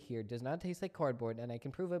corn right here does not taste like cardboard, and I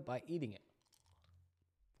can prove it by eating it.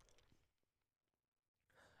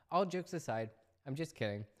 All jokes aside, I'm just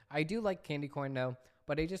kidding. I do like candy corn now,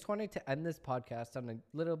 but I just wanted to end this podcast on a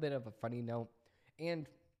little bit of a funny note. And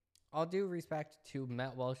all due respect to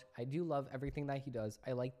Matt Walsh, I do love everything that he does.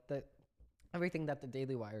 I like everything that the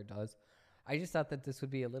Daily Wire does. I just thought that this would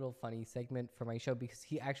be a little funny segment for my show because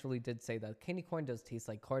he actually did say that candy corn does taste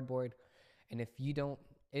like cardboard. And if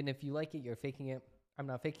you like it, you're faking it. I'm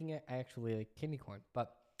not faking it. I actually like candy corn.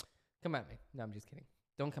 But come at me. No, I'm just kidding.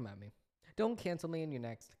 Don't come at me. Don't cancel me in your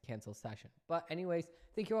next cancel session. But anyways,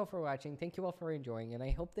 thank you all for watching. Thank you all for enjoying, and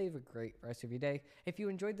I hope they have a great rest of your day. If you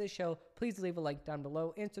enjoyed this show, please leave a like down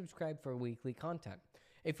below and subscribe for weekly content.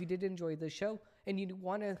 If you did enjoy this show and you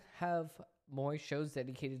want to have more shows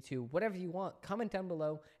dedicated to whatever you want, comment down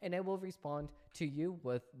below, and I will respond to you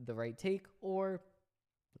with the right take, or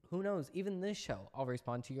who knows, even this show, I'll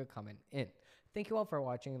respond to your comment in. Thank you all for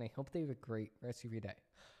watching, and I hope they have a great rest of your day.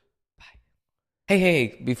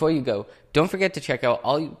 Hey, before you go, don't forget to check out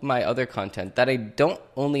all my other content that I don't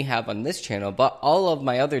only have on this channel, but all of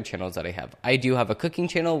my other channels that I have. I do have a cooking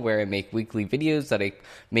channel where I make weekly videos that I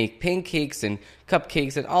make pancakes and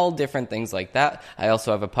cupcakes and all different things like that. I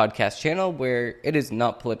also have a podcast channel where it is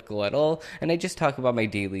not political at all, and I just talk about my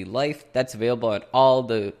daily life. That's available on all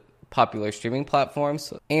the popular streaming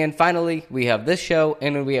platforms. And finally, we have this show,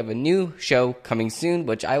 and we have a new show coming soon,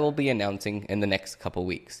 which I will be announcing in the next couple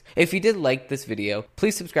weeks. If you did like this video,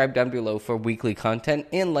 please subscribe down below for weekly content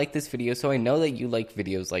and like this video so I know that you like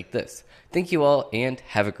videos like this. Thank you all, and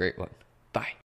have a great one. Bye.